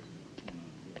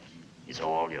 It's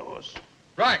all yours.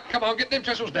 Right, come on, get them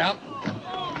trestles down.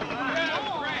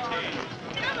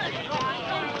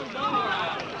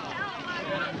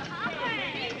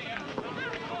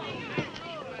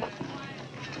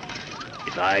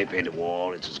 If I paint a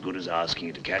wall, it's as good as asking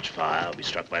you to catch fire or be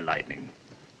struck by lightning.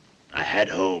 I had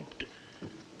hoped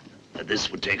that this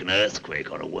would take an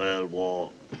earthquake or a world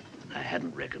war. I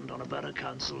hadn't reckoned on a borough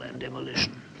council and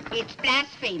demolition. It's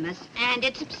blasphemous and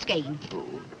it's obscene.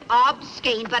 Who?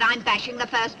 Obscene, but I'm bashing the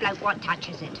first bloke what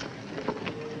touches it.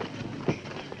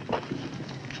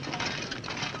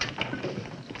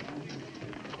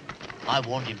 I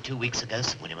warned him 2 weeks ago,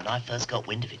 Sir William, when I first got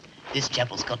wind of it. This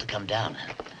chapel's got to come down.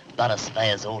 But a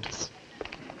surveyor's orders.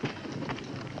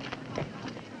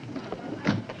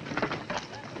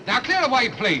 Now clear away,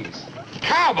 please.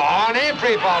 Come on,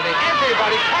 everybody,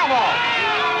 come on.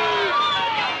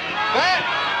 Bert,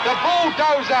 the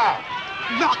bulldozer.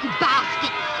 Rotten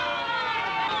bastards.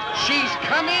 She's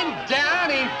coming down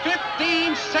in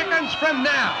 15 seconds from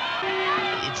now.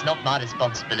 It's not my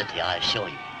responsibility, I assure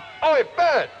you. Oi,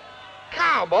 Bert,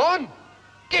 come on.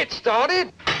 Get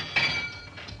started.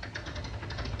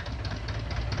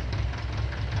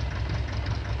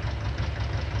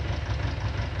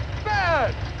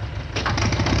 Bert!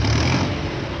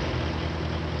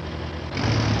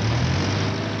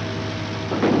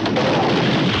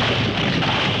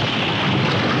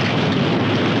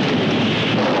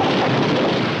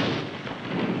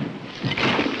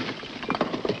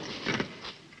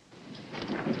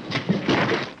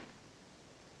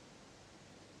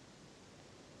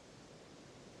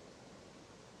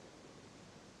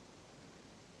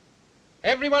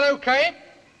 Everyone okay?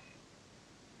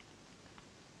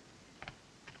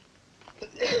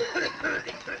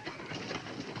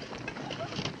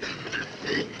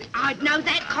 I'd know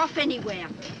that cough anywhere.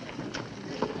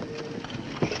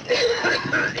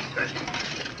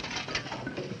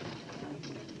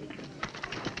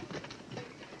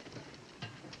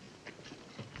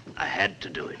 I had to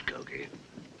do it, Kogi.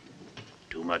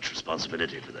 Too much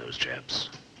responsibility for those chaps.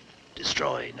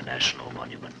 Destroying a national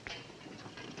monument.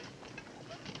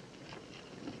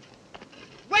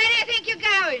 Where do you think you're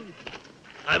going?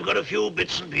 I've got a few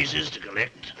bits and pieces to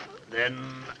collect. Then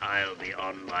I'll be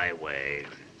on my way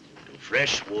to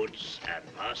fresh woods and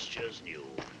pastures new.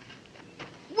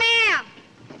 Where?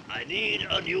 I need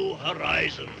a new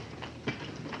horizon.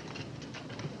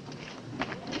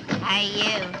 Hey,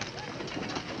 you.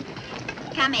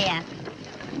 Come here.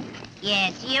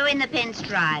 Yes, you in the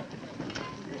pinstripe.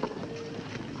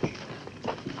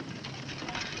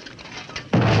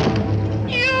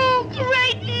 You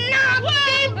great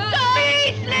nasty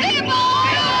beastly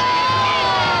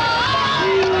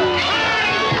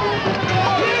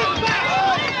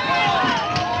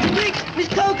Quick, Miss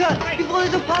Coker, before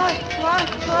there's a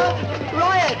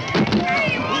riot.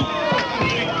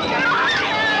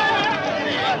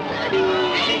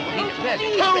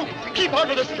 Oh, keep out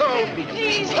of this, Cole!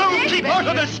 Oh, keep out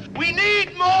of this! We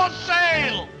need more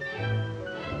sail!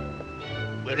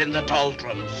 We're in the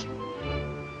doldrums.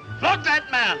 Flog that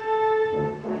man!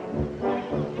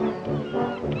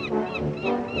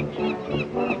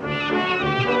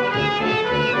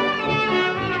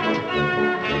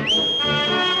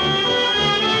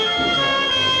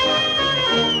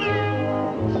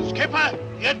 Skipper,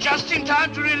 you're just in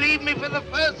time to relieve me for the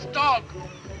first dog.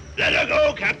 Let her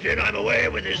go, Captain. I'm away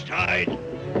with this tide.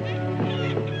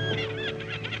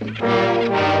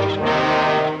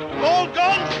 All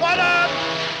guns, forward!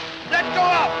 Let go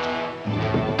up!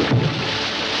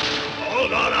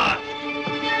 Hold on up.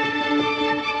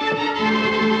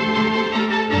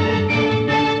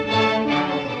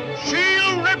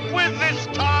 She'll rip with this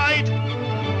tide.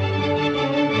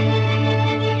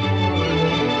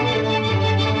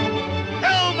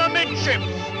 Helm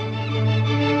amidships.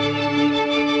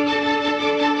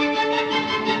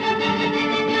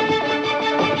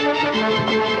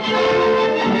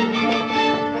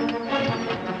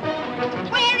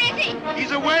 Where is he?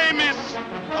 He's away,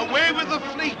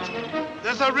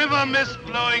 a mist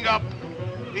blowing up.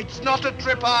 It's not a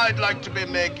trip I'd like to be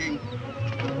making.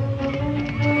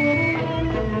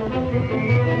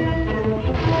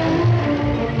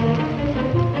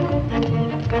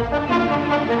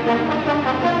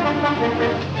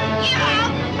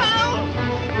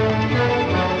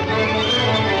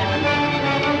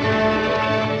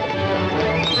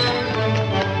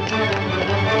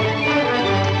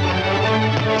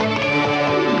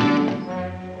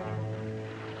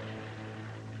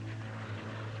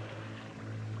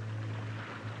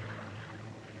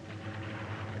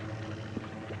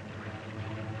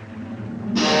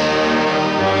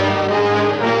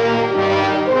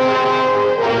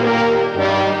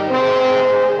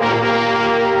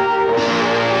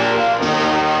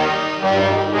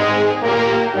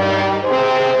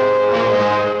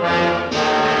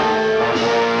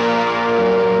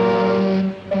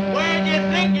 Where do you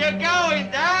think you're going,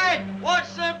 Dad?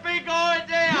 What's the big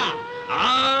idea?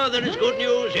 Ah, there is good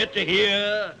news yet to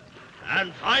hear,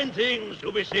 and fine things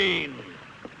to be seen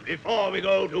before we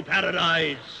go to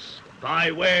paradise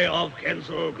by way of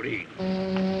Kensal Green.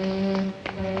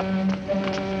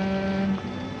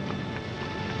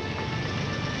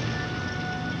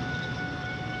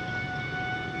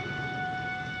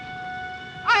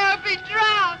 I have been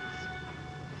drowned.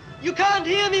 You can't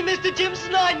hear me, Mr.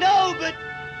 Jimson, I know, but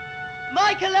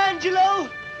Michelangelo,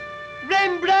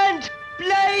 Rembrandt,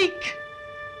 Blake,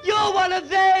 you're one of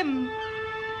them.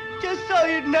 Just so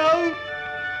you'd know.